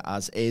character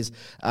as is.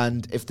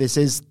 And if this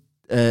is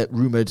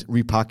rumoured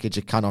repackage,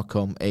 it cannot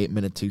come a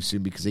minute too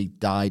soon, because he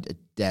died a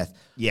death.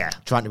 Yeah.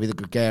 Trying to be the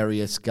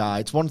gregarious guy.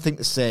 It's one thing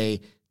to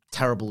say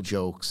terrible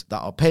jokes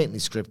that are patently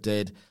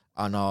scripted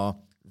and are...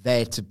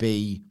 there to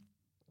be,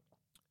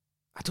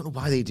 I don't know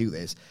why they do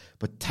this,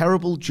 but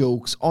terrible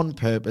jokes on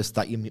purpose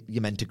that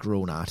you're meant to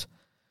groan at.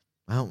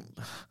 Well,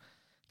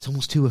 it's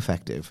almost too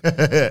effective.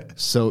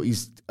 So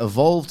he's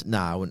evolved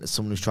now into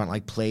someone who's trying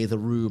to play the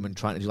room and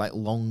trying to do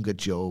longer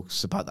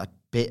jokes about that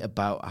bit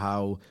about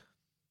how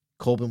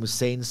Corbin was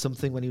saying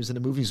something when he was in a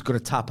movie. He was going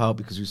to tap out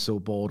because he was so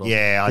bored.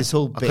 Yeah, I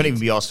couldn't even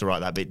be asked to write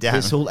that bit down.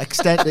 This whole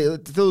extent,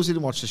 those who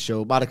didn't watch the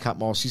show, Madcap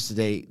Moss used to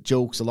do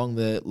jokes along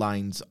the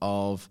lines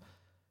of,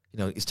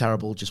 it's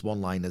terrible, just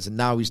one-liners. And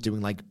now he's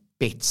doing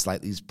bits,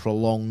 these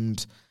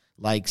prolonged,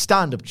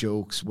 stand-up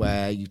jokes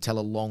where you tell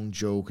a long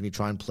joke and you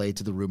try and play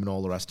to the room and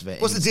all the rest of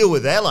it. What's the deal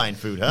with airline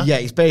food, huh? Yeah,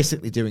 he's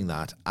basically doing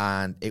that.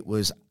 And it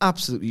was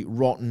absolutely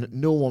rotten.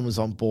 No one was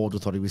on board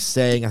with what he was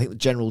saying. I think the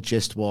general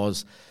gist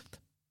was,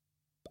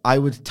 I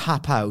would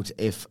tap out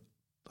if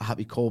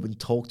Happy Corbin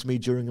talked to me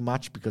during a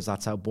match, because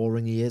that's how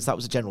boring he is. That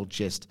was the general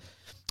gist.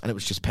 And it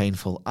was just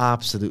painful,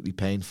 absolutely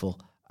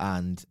painful.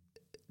 And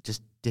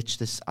just ditch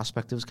this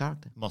aspect of his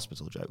character.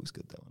 Hospital joke was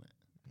good, though, wasn't it?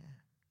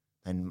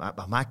 Yeah. And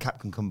Madcap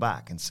can come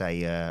back and say,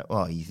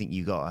 you think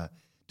you got a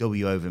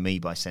W over me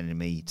by sending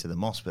me to the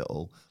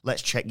hospital?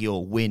 Let's check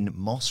your win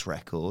Moss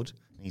record.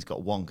 And he's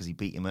got one because he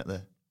beat him at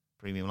the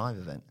Premium Live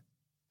event.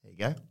 There you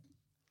go.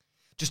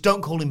 Just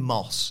don't call him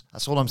Moss.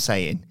 That's all I'm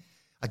saying.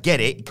 I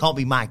get it. He can't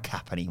be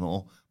Madcap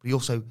anymore, but he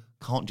also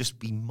can't just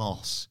be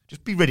Moss.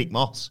 Just be Riddick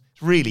Moss.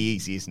 It's really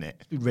easy, isn't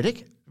it? Be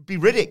Riddick? Be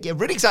Riddick. Yeah,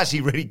 Riddick's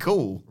actually really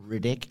cool.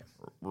 Riddick.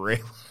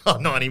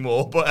 Not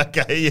anymore, but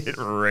okay.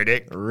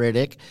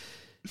 Riddick.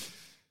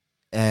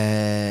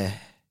 I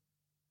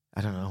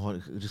don't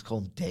know. Just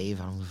call him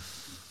Dave.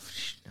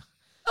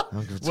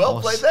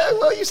 Well played there.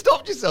 Well, you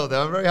stopped yourself there.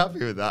 I'm very happy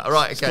with that. All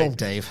right, okay. Go,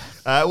 Dave.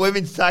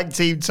 Women's tag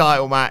team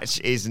title match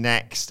is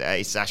next.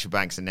 It's Sasha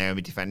Banks and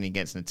Naomi defending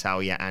against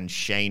Natalya and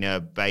Shayna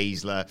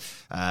Baszler.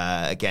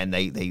 Again,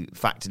 they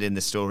factored in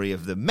the story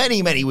of the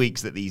many, many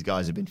weeks that these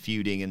guys have been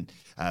feuding, and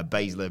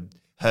Baszler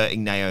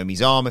hurting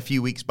Naomi's arm a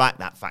few weeks back.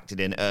 That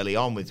factored in early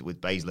on with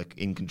Baszler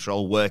in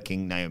control,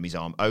 working Naomi's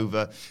arm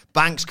over.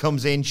 Banks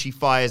comes in, she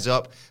fires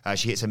up,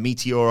 she hits a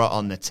Meteora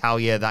on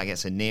Natalya, that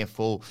gets a near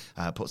fall,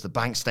 puts the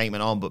Banks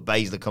statement on, but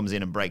Baszler comes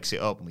in and breaks it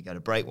up, and we go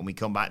to break. When we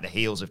come back, the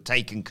heels have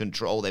taken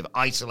control. They've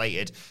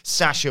isolated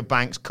Sasha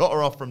Banks, cut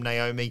her off from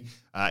Naomi.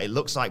 It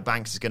looks like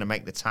Banks is going to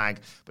make the tag,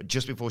 but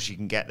just before she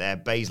can get there,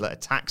 Baszler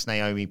attacks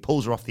Naomi,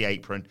 pulls her off the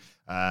apron,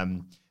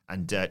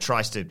 and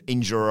tries to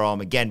injure her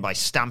arm again by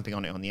stamping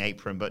on it on the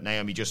apron, but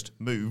Naomi just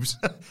moves.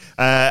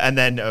 And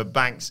then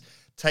Banks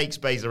takes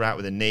Baszler out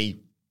with a knee.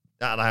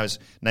 That allows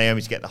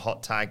Naomi to get the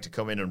hot tag to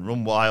come in and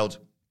run wild.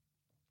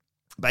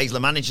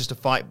 Baszler manages to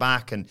fight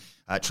back and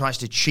tries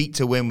to cheat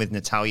to win with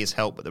Natalya's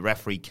help, but the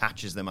referee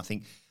catches them. I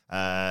think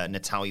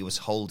Natalya was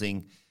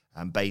holding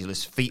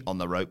Baszler's feet on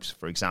the ropes,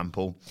 for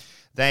example.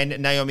 Then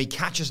Naomi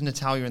catches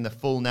Natalya in the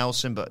full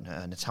Nelson, but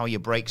Natalya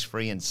breaks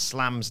free and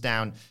slams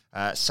down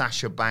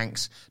Sasha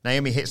Banks.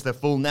 Naomi hits the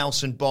full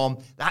Nelson bomb.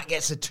 That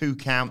gets a 2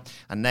 count.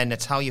 And then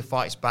Natalya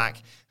fights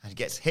back and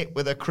gets hit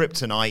with a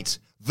kryptonite.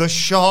 The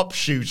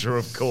sharpshooter,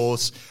 of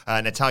course.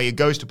 Natalya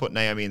goes to put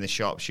Naomi in the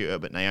sharpshooter,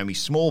 but Naomi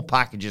small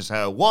packages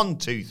her. 1,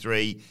 2,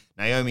 3.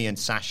 Naomi and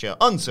Sasha,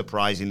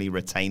 unsurprisingly,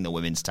 retain the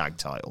women's tag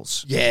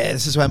titles. Yeah,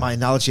 this is where my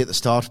analogy at the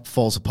start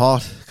falls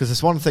apart. Because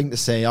it's one thing to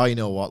say, oh, you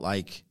know what,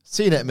 like,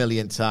 seen it a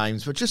million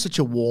times, but just such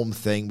a warm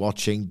thing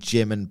watching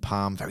Jim and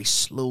Pam very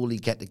slowly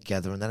get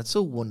together, and then it's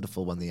so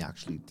wonderful when they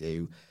actually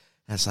do.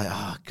 And it's like,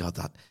 oh, God,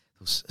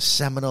 those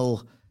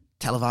seminal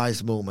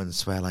televised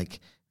moments where, like,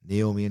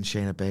 Naomi and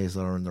Shayna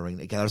Baszler are in the ring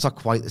together. It's not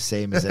quite the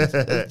same, is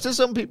it? To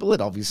some people, it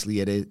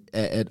obviously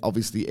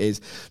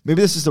is.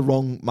 Maybe this is the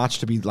wrong match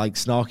to be like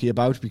snarky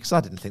about, because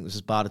I didn't think this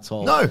was bad at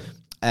all. No.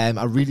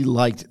 I really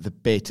liked the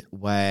bit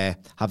where,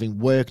 having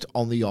worked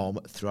on the arm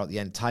throughout the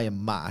entire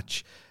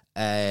match,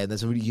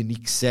 there's a really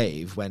unique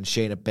save when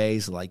Shayna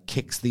Baszler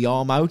kicks the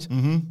arm out,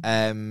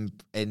 and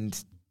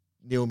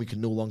Naomi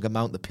can no longer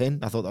mount the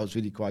pin. I thought that was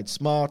really quite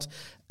smart.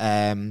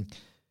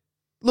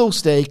 Low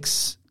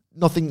stakes.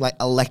 Nothing like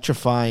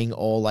electrifying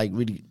or like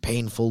really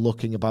painful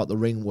looking about the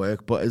ring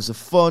work, but as a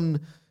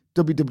fun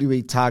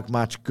WWE tag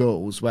match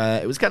goes,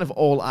 where it was kind of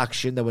all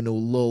action, there were no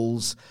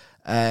lulls.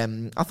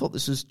 I thought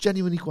this was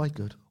genuinely quite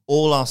good.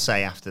 All I'll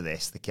say after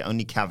this, the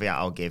only caveat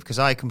I'll give, because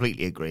I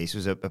completely agree, this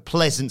was a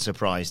pleasant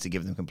surprise to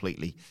give them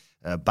completely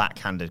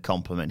backhanded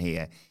compliment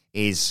here,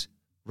 is,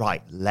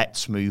 right,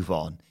 let's move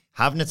on.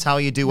 Have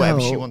Natalya do whatever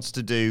she wants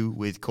to do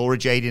with Cora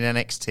Jade in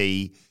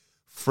NXT,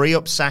 free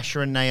up Sasha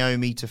and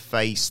Naomi to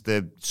face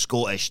the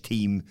Scottish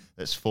team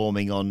that's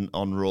forming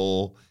on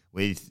Raw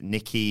with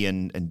Nikki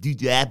and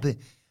Dudeb.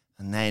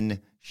 And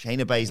then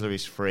Shayna Baszler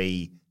is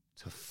free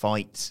to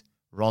fight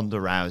Ronda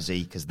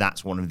Rousey, because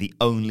that's one of the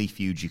only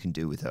feuds you can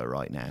do with her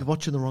right now. You're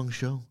watching the wrong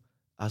show.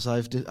 As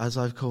I've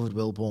covered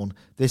Wilborn,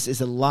 this is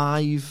a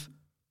live,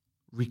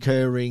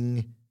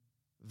 recurring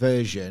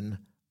version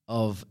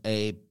of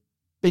a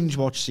binge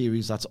watch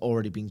series that's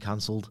already been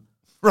cancelled.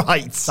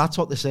 Right. That's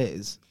what this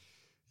is.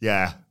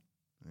 Yeah.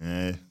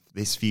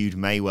 This feud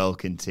may well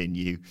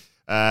continue.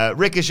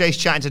 Ricochet's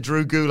chatting to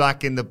Drew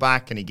Gulak in the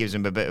back, and he gives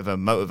him a bit of a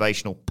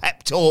motivational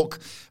pep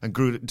talk. And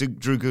Drew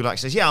Gulak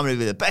says, yeah, I'm going to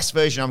be the best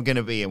version I'm going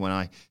to be. And when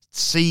I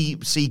see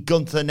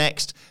Gunther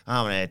next,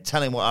 I'm going to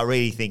tell him what I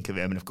really think of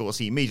him. And, of course,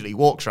 he immediately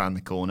walks around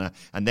the corner,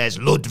 and there's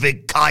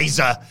Ludwig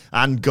Kaiser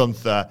and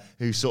Gunther,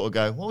 who sort of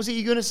go, what was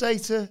he going to say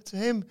to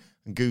him?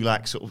 And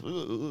Gulak sort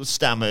of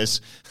stammers.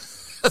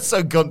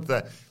 So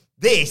Gunther...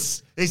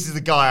 This is the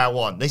guy I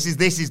want. This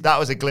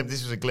was a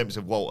glimpse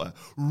of Walter.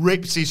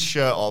 Rips his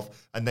shirt off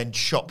and then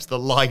chops the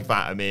life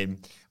out of him.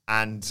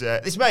 And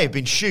this may have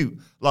been shoot.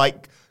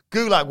 Like,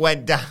 Gulak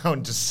went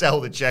down to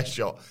sell the chest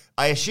shot.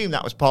 I assume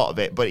that was part of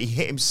it, but he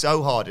hit him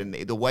so hard, and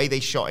the way they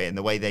shot it and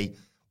the way they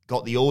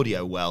got the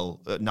audio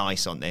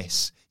nice on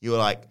this, you were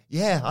like,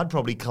 yeah, I'd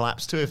probably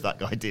collapse too if that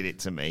guy did it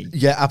to me.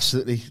 Yeah,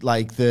 absolutely.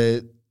 Like,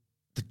 the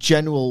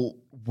general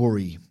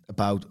worry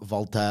about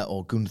Walter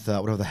or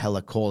Gunther, whatever the hell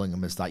they're calling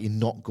him, is that you're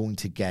not going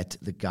to get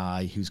the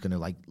guy who's going to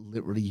like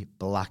literally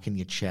blacken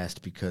your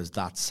chest, because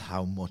that's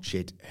how much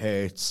it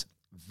hurts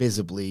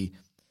visibly.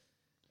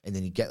 And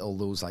then you get all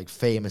those like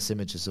famous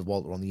images of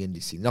Walter on the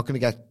indie scene. You're not going to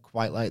get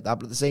quite like that,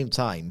 but at the same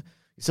time,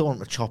 you still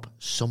want to chop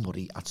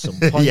somebody at some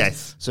point.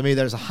 Yes. So maybe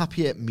there's a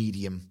happier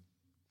medium.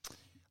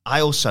 I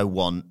also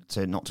want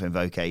to, not to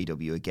invoke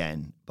AEW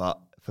again, but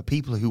for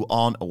people who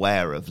aren't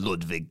aware of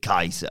Ludwig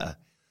Kaiser,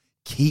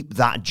 keep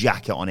that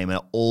jacket on him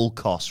at all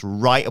costs,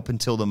 right up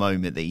until the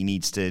moment that he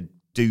needs to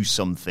do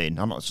something.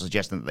 I'm not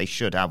suggesting that they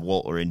should have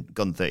Walter and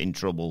Gunther in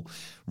trouble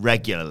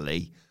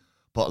regularly,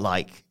 but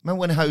like,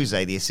 remember when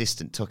Jose, the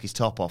assistant, took his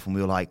top off and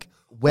we were like,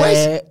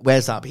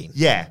 where's that been?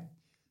 Yeah.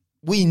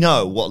 We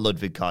know what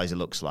Ludwig Kaiser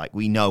looks like.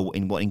 We know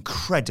in what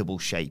incredible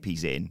shape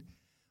he's in.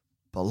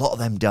 but a lot of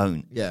them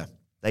don't. Yeah.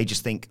 They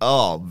just think,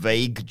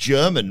 vague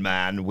German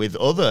man with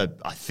other,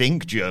 I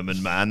think,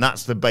 German man.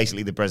 That's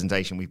basically the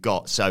presentation we've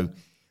got. So,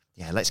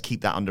 yeah, let's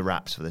keep that under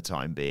wraps for the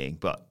time being.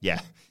 But, yeah,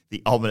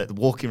 the ominous,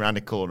 walking around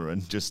a corner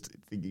and just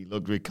thinking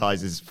Ludwig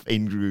Kaiser's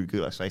in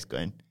face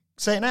going,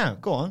 say it now,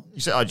 go on.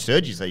 I just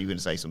heard you say you were going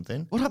to say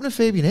something. What happened to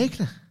Fabian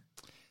Aichner?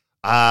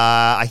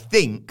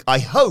 I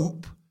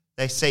hope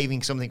they're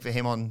saving something for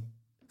him on,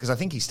 because I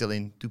think he's still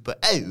in Duper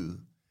O.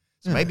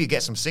 So maybe you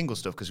get some single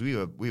stuff, because we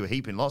were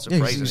heaping lots of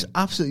praise. He was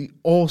absolutely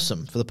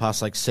awesome for the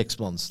past 6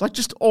 months.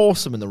 Just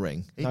awesome in the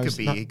ring. He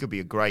could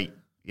be a great.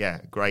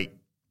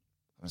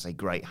 I say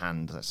great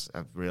hand.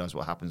 I've realised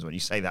what happens when you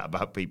say that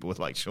about people with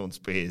Sean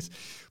Spears.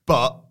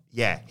 But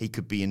yeah, he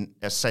could be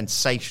a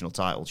sensational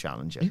title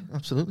challenger. Yeah,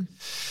 absolutely.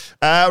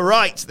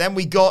 Right, then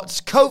we got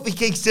Kofi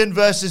Kingston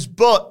versus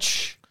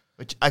Butch.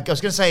 Which I was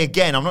going to say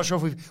again, I'm not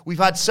sure if we've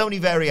had so many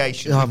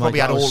variations. We've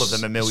probably had all of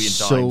them a million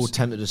times. So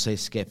tempted to say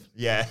skip.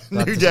 Yeah.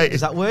 New Day.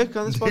 Does that work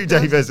on this podcast? New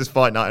Day versus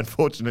Fight Night.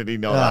 Unfortunately,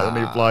 not. That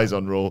only applies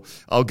on Raw.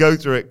 I'll go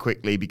through it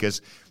quickly because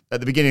at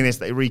the beginning of this,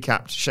 they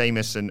recapped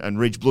Sheamus and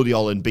Ridge Bloody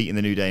Holland beating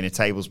the New Day in a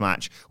tables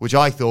match, which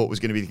I thought was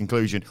going to be the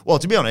conclusion. Well,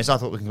 to be honest, I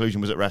thought the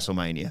conclusion was at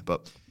WrestleMania,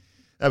 but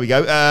there we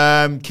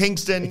go.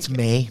 Kingston. It's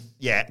me.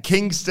 Yeah.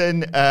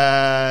 Kingston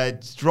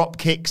drop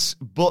kicks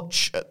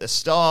Butch at the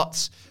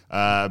start.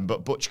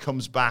 But Butch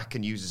comes back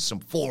and uses some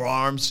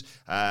forearms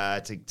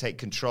to take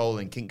control,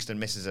 and Kingston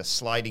misses a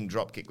sliding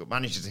dropkick, but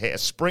manages to hit a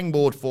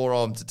springboard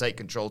forearm to take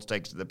control, to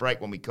take us to the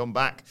break. When we come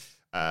back,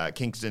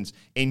 Kingston's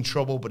in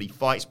trouble, but he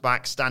fights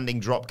back,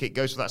 standing dropkick,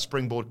 goes for that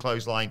springboard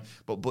clothesline,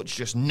 but Butch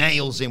just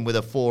nails him with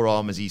a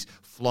forearm as he's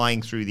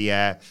flying through the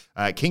air.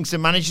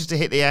 Kingston manages to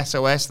hit the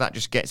SOS. That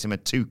just gets him a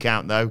 2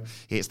 count, though.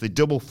 He hits the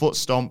double foot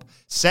stomp,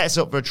 sets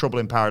up for a Trouble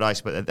in Paradise,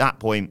 but at that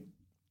point,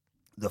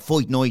 the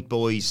Fight Night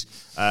boys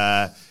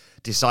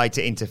decide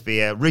to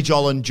interfere. Ridge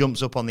Holland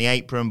jumps up on the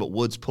apron, but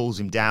Woods pulls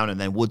him down,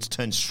 and then Woods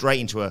turns straight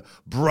into a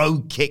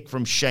brogue kick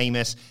from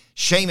Sheamus.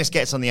 Sheamus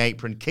gets on the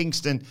apron.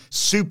 Kingston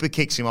super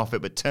kicks him off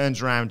it, but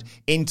turns around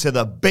into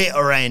the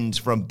bitter end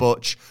from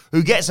Butch,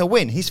 who gets a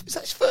win. Is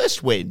that his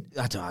first win?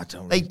 I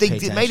don't They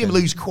made him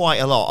lose quite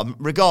a lot.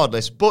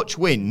 Regardless, Butch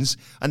wins,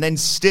 and then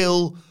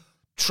still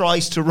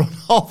tries to run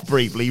off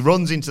briefly,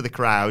 runs into the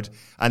crowd,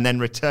 and then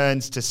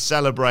returns to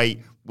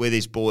celebrate with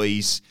his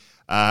boys.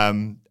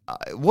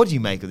 What do you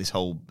make of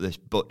this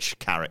Butch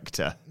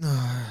character?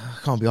 I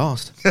can't be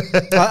asked.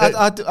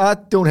 I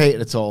don't hate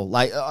it at all.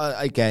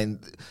 Again,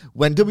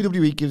 when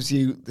WWE gives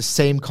you the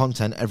same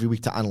content every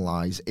week to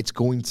analyze, it's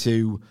going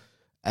to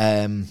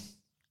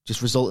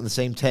just result in the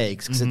same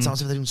takes, because it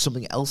sounds like they're doing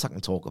something else I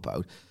can talk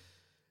about.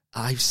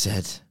 I've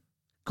said,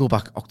 go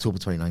back October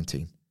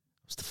 2019. I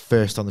was the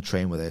first on the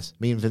train with this.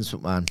 Me and Vince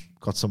McMahon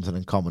got something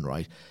in common,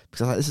 right?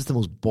 Because I thought, this is the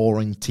most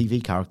boring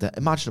TV character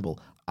imaginable.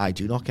 I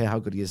do not care how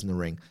good he is in the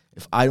ring.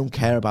 If I don't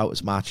care about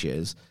his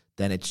matches,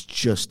 then it's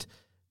just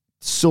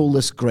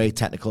soulless, grey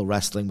technical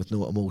wrestling with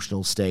no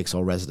emotional stakes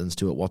or resonance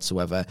to it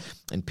whatsoever.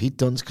 And Pete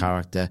Dunne's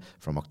character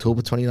from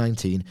October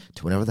 2019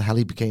 to whenever the hell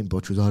he became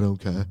Butch was, I don't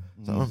care.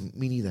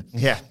 Me neither.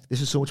 Yeah.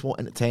 This is so much more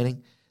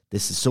entertaining.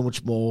 This is so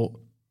much more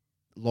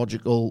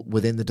logical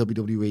within the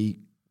WWE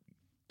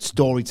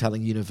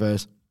storytelling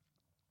universe.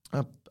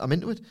 I'm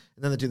into it.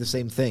 And then they do the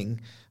same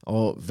thing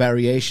or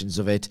variations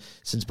of it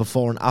since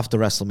before and after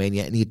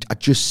WrestleMania. And I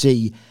just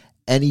see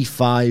any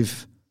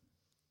 5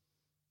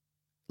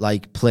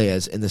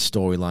 players in the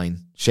storyline.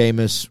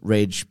 Sheamus,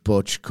 Ridge,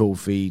 Butch,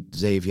 Kofi,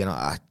 Xavier.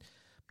 I'm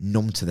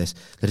numb to this.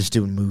 They're just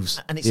doing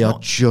moves. And they are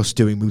just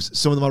doing moves.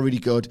 Some of them are really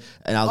good.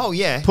 And I'll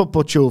put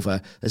Butch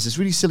over. There's this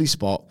really silly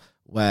spot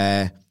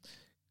where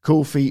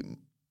Kofi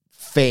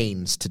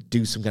feigns to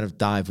do some kind of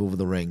dive over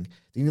the ring.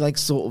 Then he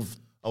sort of...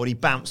 Oh, and he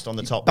bounced on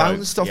the top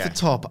bounced off the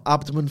top,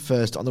 abdomen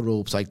first on the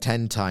ropes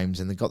 10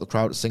 times, and they got the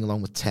crowd to sing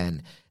along with 10.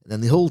 And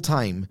then the whole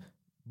time,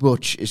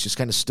 Butch is just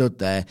kind of stood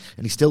there,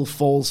 and he still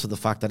falls for the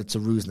fact that it's a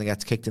ruse and he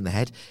gets kicked in the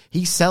head.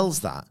 He sells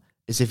that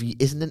as if he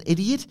isn't an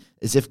idiot,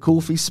 as if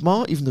Kofi's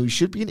smart, even though he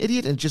should be an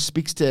idiot, and it just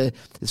speaks to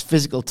his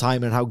physical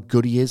time and how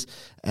good he is.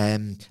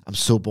 I'm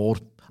so bored.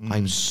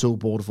 I'm so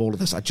bored of all of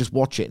this. I just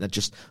watch it, and it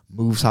just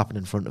moves happen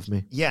in front of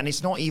me. Yeah, and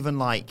it's not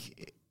even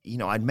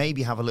I'd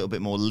maybe have a little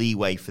bit more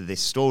leeway for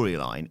this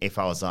storyline if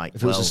I was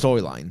if it was a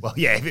storyline. Well,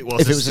 yeah, if it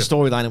was a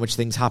storyline in which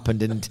things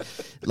happened and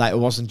it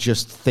wasn't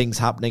just things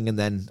happening and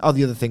then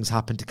the other things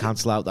happened to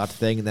cancel out that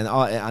thing and then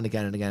and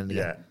again and again and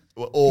again.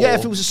 Yeah.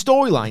 If it was a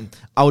storyline,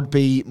 I would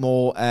be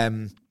more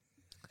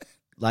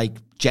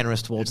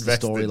generous towards the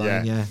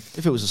storyline. Yeah,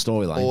 if it was a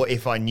storyline, or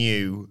if I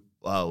knew,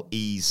 well,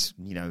 he's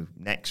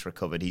neck's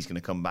recovered, he's going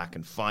to come back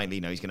and finally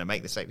he's going to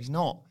make the save. He's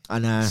not. I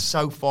know. He's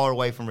so far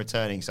away from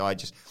returning. So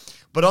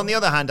But on the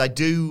other hand,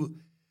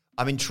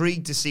 I'm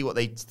intrigued to see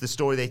the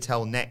story they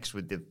tell next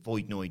with the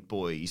Voidnoid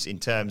boys in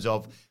terms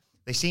of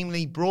they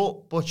seemingly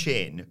brought Butch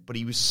in, but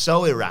he was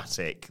so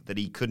erratic that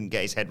he couldn't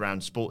get his head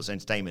around sports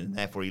entertainment, and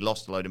therefore he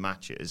lost a load of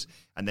matches,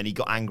 and then he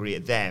got angry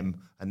at them,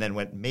 and then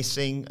went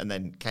missing, and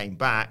then came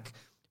back,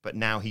 but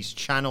now he's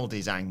channeled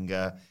his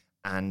anger,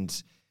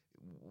 and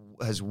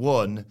has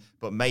won,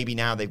 but maybe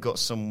now they've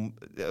got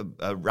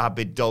a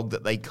rabid dog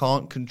that they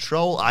can't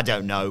control. I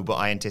don't know, but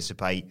I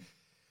anticipate,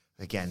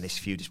 again, this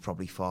feud is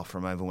probably far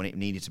from over when it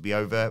needed to be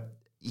over.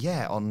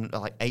 Yeah, on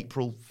like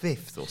April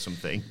 5th or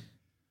something.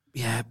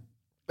 Yeah,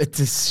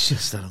 it's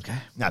just, I don't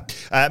care. No.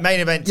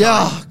 Main event time.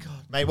 Yeah, oh,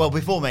 God. Well,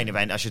 before main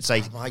event, I should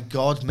say. Oh, my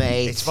God,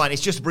 mate. It's fine.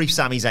 It's just a brief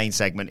Sami Zayn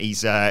segment.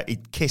 He's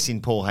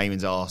kissing Paul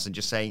Heyman's arse and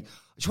just saying,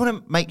 I just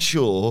want to make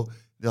sure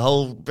the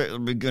whole bit at the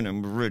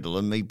beginning with Riddle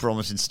and me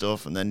promising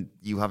stuff and then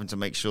you having to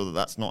make sure that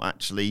that's not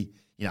actually,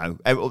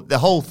 the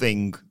whole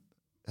thing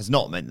has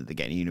not meant that they're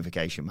getting a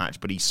unification match,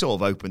 but he sort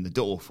of opened the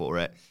door for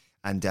it.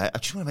 And I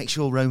just want to make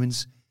sure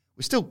Roman's,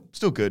 we're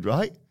still good,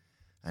 right?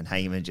 And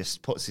Heyman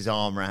just puts his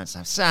arm around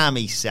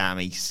Sami.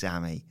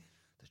 The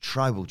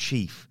tribal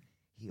chief,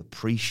 he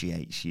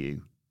appreciates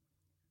you.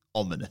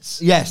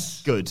 Ominous.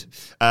 Yes. Good.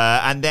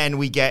 And then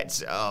we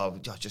get, I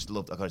just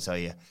loved, I've got to tell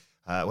you,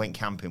 I went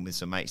camping with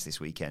some mates this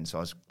weekend, so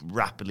I was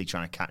rapidly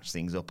trying to catch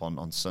things up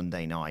on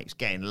Sunday night. It's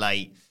getting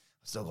late. I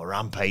still got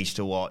Rampage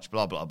to watch,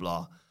 blah, blah,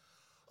 blah.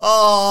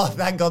 Oh,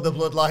 thank God the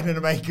Bloodline are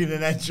making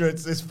an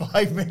entrance. There's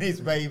 5 minutes,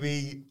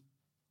 baby.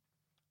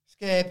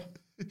 Skip.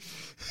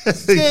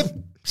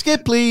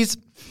 Skip, please.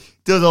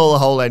 Does all the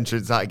whole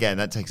entrance.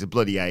 That takes a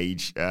bloody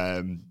age.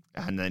 And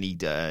then he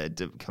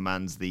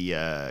commands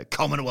the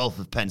Commonwealth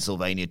of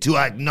Pennsylvania to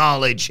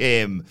acknowledge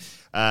him.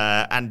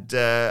 And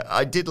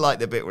I did like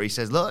the bit where he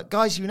says, look,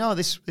 guys,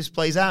 this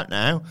plays out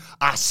now.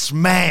 I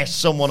smash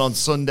someone on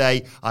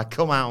Sunday. I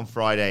come out on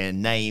Friday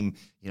and name,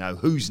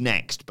 who's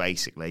next,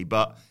 basically.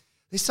 But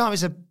this time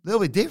it's a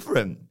little bit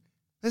different.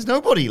 There's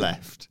nobody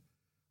left.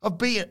 I've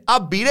beat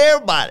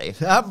everybody.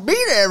 I've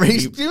beat everybody.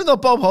 He's doing the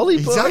Bob Holly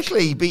push.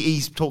 Exactly.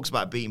 He talks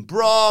about beating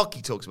Brock.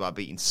 He talks about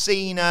beating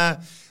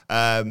Cena.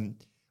 I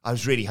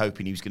was really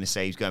hoping he was going to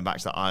say he was going back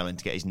to that island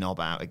to get his knob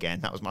out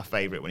again. That was my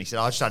favourite when he said,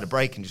 I just had a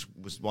break and just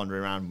was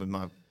wandering around with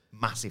my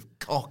massive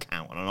cock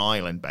out on an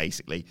island,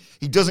 basically.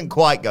 He doesn't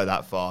quite go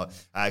that far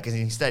because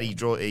instead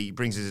he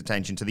brings his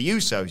attention to the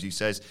Usos, who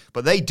says,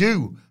 but they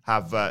do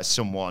have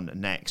someone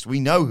next. We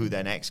know who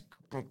they're next.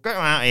 Get them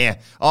out of here.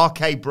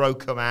 RK Bro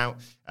come out.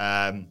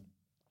 And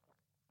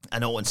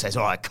Orton says,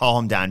 all right,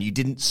 calm down. You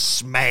didn't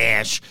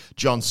smash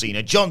John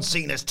Cena. John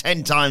Cena's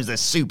 10 times the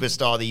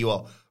superstar that you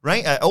are.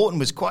 Right? Orton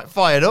was quite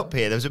fired up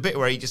here. There was a bit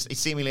where he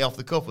seemingly off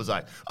the cuff was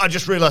like, I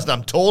just realised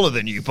I'm taller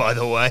than you, by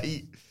the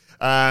way.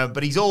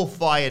 But he's all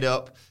fired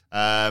up.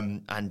 They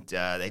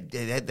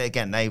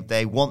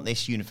want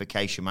this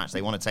unification match.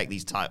 They want to take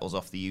these titles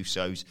off the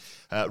Usos.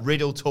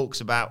 Riddle talks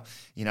about,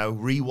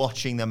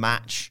 rewatching the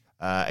match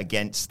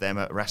against them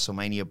at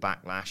WrestleMania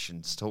Backlash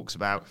and talks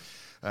about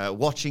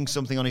watching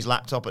something on his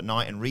laptop at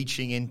night and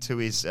reaching into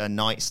his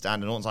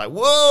nightstand. And Orton's like,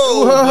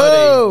 whoa,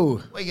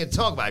 buddy. What are you going to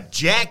talk about?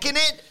 Jacking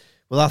it?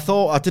 Well,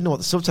 I didn't know what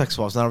the subtext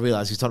was, and I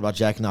realized he was talking about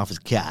jacking off his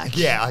cock.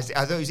 Yeah, I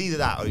thought it was either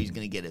that or he's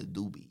going to get a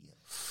doobie.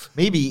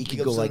 Maybe he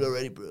could go like,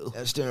 already, bro.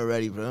 It's done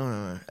already,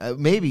 bro.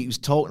 Maybe he was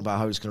talking about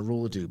how he was going to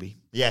roll a doobie.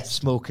 Yes.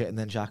 Smoke it and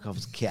then jack off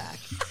his cock.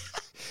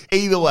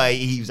 Either way,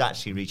 he was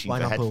actually reaching Why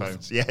for not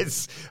headphones. both?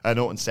 Yes.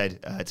 Norton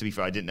said, to be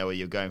fair, I didn't know where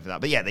you were going for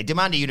that. But yeah, they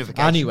demand a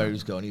unification. I knew where he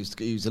was going.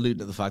 He was alluding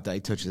to the fact that he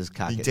touches his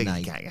cock at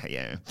night.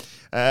 Yeah.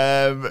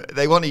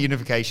 They want a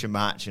unification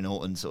match, and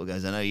Orton sort of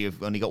goes, I know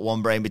you've only got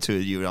one brain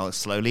between you, and I'll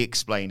slowly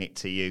explain it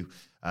to you.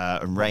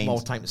 And Reigns...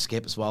 More time to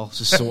skip as well. It's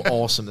just so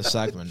awesome, this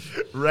segment.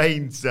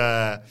 Reigns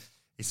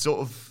is sort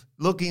of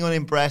looking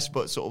unimpressed,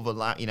 but sort of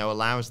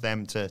allows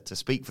them to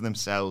speak for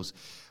themselves.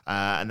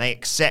 And they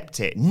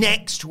accept it.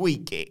 Next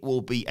week, it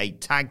will be a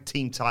tag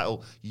team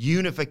title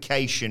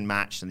unification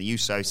match. And the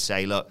Usos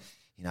say, look,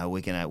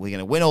 we're gonna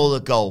win all the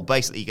gold.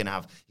 Basically, you're gonna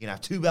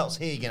have 2 belts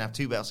here, you're gonna have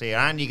 2 belts here,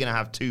 and you're gonna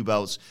have 2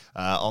 belts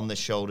on the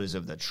shoulders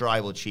of the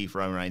tribal chief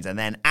Roman Reigns. And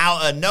then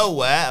out of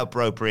nowhere,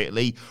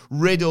 appropriately,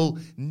 Riddle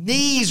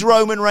knees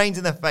Roman Reigns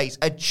in the face.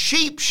 A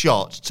cheap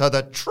shot to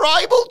the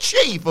tribal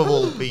chief of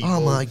all people.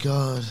 Oh my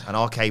God. And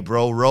RK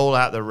Bro roll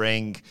out the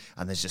ring,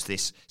 and there's just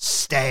this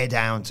stare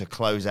down to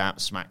close out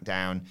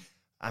SmackDown.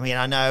 I mean,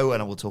 I know,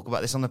 and I will talk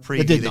about this on the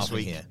preview this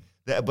week. Here.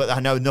 But I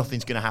know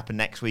nothing's going to happen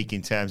next week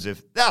in terms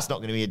of that's not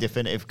going to be a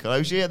definitive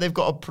closure. They've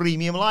got a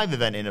premium live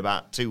event in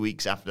about 2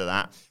 weeks after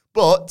that.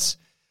 But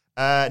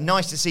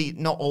nice to see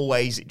not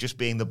always it just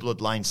being the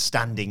Bloodline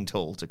standing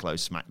tall to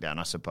close SmackDown,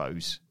 I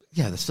suppose.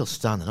 Yeah, they're still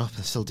standing up.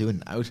 They're still doing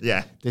it out.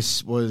 Yeah.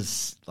 This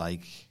was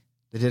like,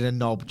 they did a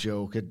knob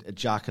joke, a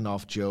jacking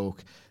off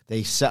joke.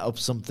 They set up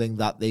something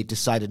that they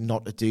decided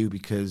not to do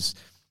because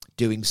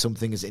doing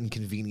something is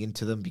inconvenient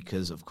to them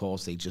because, of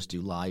course, they just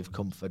do live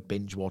comfort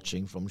binge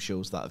watching from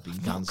shows that have been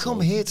cancelled. I've not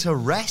come here to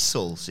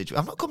wrestle.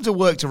 I've not come to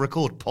work to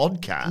record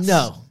podcasts.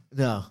 No.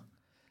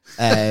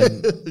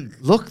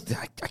 Look,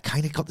 I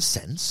kind of got the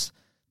sense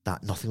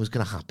that nothing was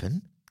going to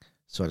happen.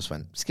 So I just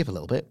went, skip a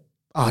little bit.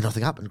 Oh,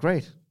 nothing happened.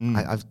 Great.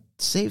 I've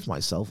saved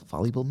myself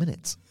valuable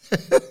minutes.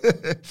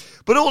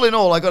 But all in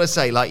all, I got to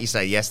say, like you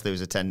say, yes, there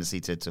was a tendency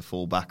to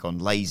fall back on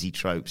lazy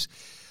tropes.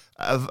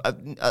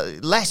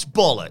 Less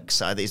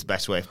bollocks, I think is the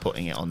best way of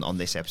putting it on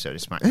this episode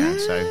of SmackDown.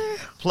 So,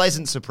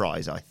 pleasant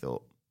surprise, I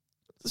thought.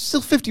 There's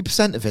still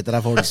 50% of it that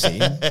I've already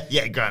seen.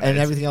 Yeah, granted. And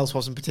everything else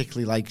wasn't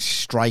particularly like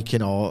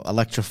striking or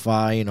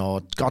electrifying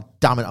or, God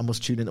damn it, I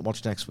must tune in to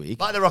watch next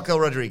week. Like the Rocco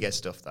Rodriguez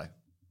stuff, though.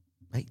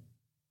 Right.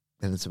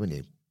 Then it's something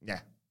new.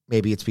 Yeah.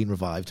 Maybe it's been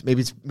revived.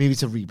 Maybe it's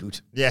a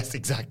reboot. Yes,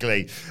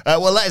 exactly.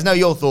 Well, let us know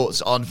your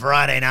thoughts on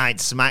Friday Night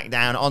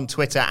SmackDown on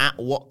Twitter at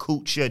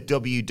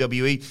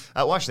WhatCultureWWE.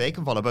 Well, actually, you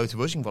can follow both of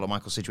us. You can follow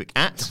Michael Sidgwick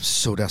at... I'm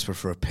so desperate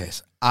for a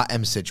piss. At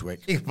M.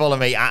 Sidgwick. You can follow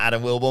me at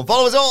Adam Wilborn.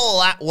 Follow us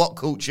all at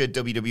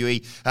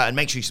WhatCultureWWE. And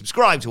make sure you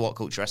subscribe to What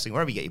Culture Wrestling,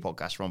 wherever you get your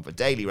podcasts from, for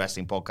daily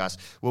wrestling podcasts.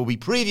 We'll be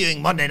previewing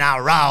Monday Night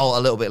Raw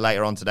a little bit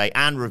later on today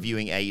and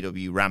reviewing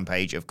AEW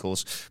Rampage, of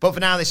course. But for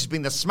now, this has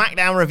been the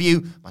SmackDown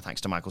review. My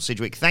thanks to Michael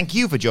Sidgwick. Thank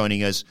you for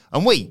joining us,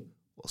 and we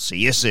will see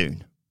you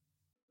soon.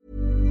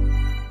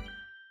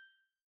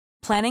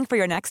 Planning for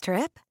your next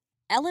trip?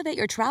 Elevate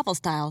your travel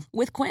style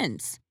with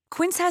Quince.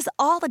 Quince has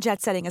all the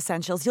jet-setting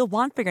essentials you'll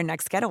want for your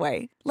next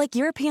getaway, like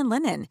European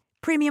linen,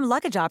 premium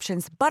luggage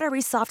options, buttery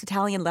soft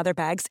Italian leather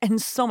bags,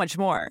 and so much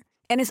more.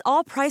 And is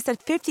all priced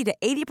at 50 to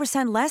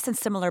 80% less than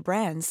similar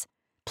brands.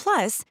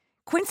 Plus,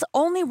 Quince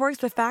only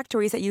works with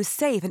factories that use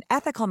safe and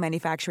ethical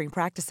manufacturing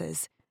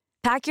practices.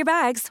 Pack your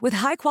bags with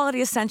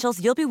high-quality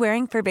essentials you'll be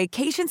wearing for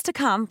vacations to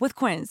come with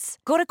Quince.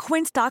 Go to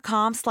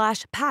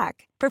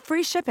quince.com/pack for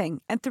free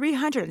shipping and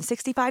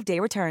 365-day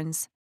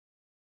returns.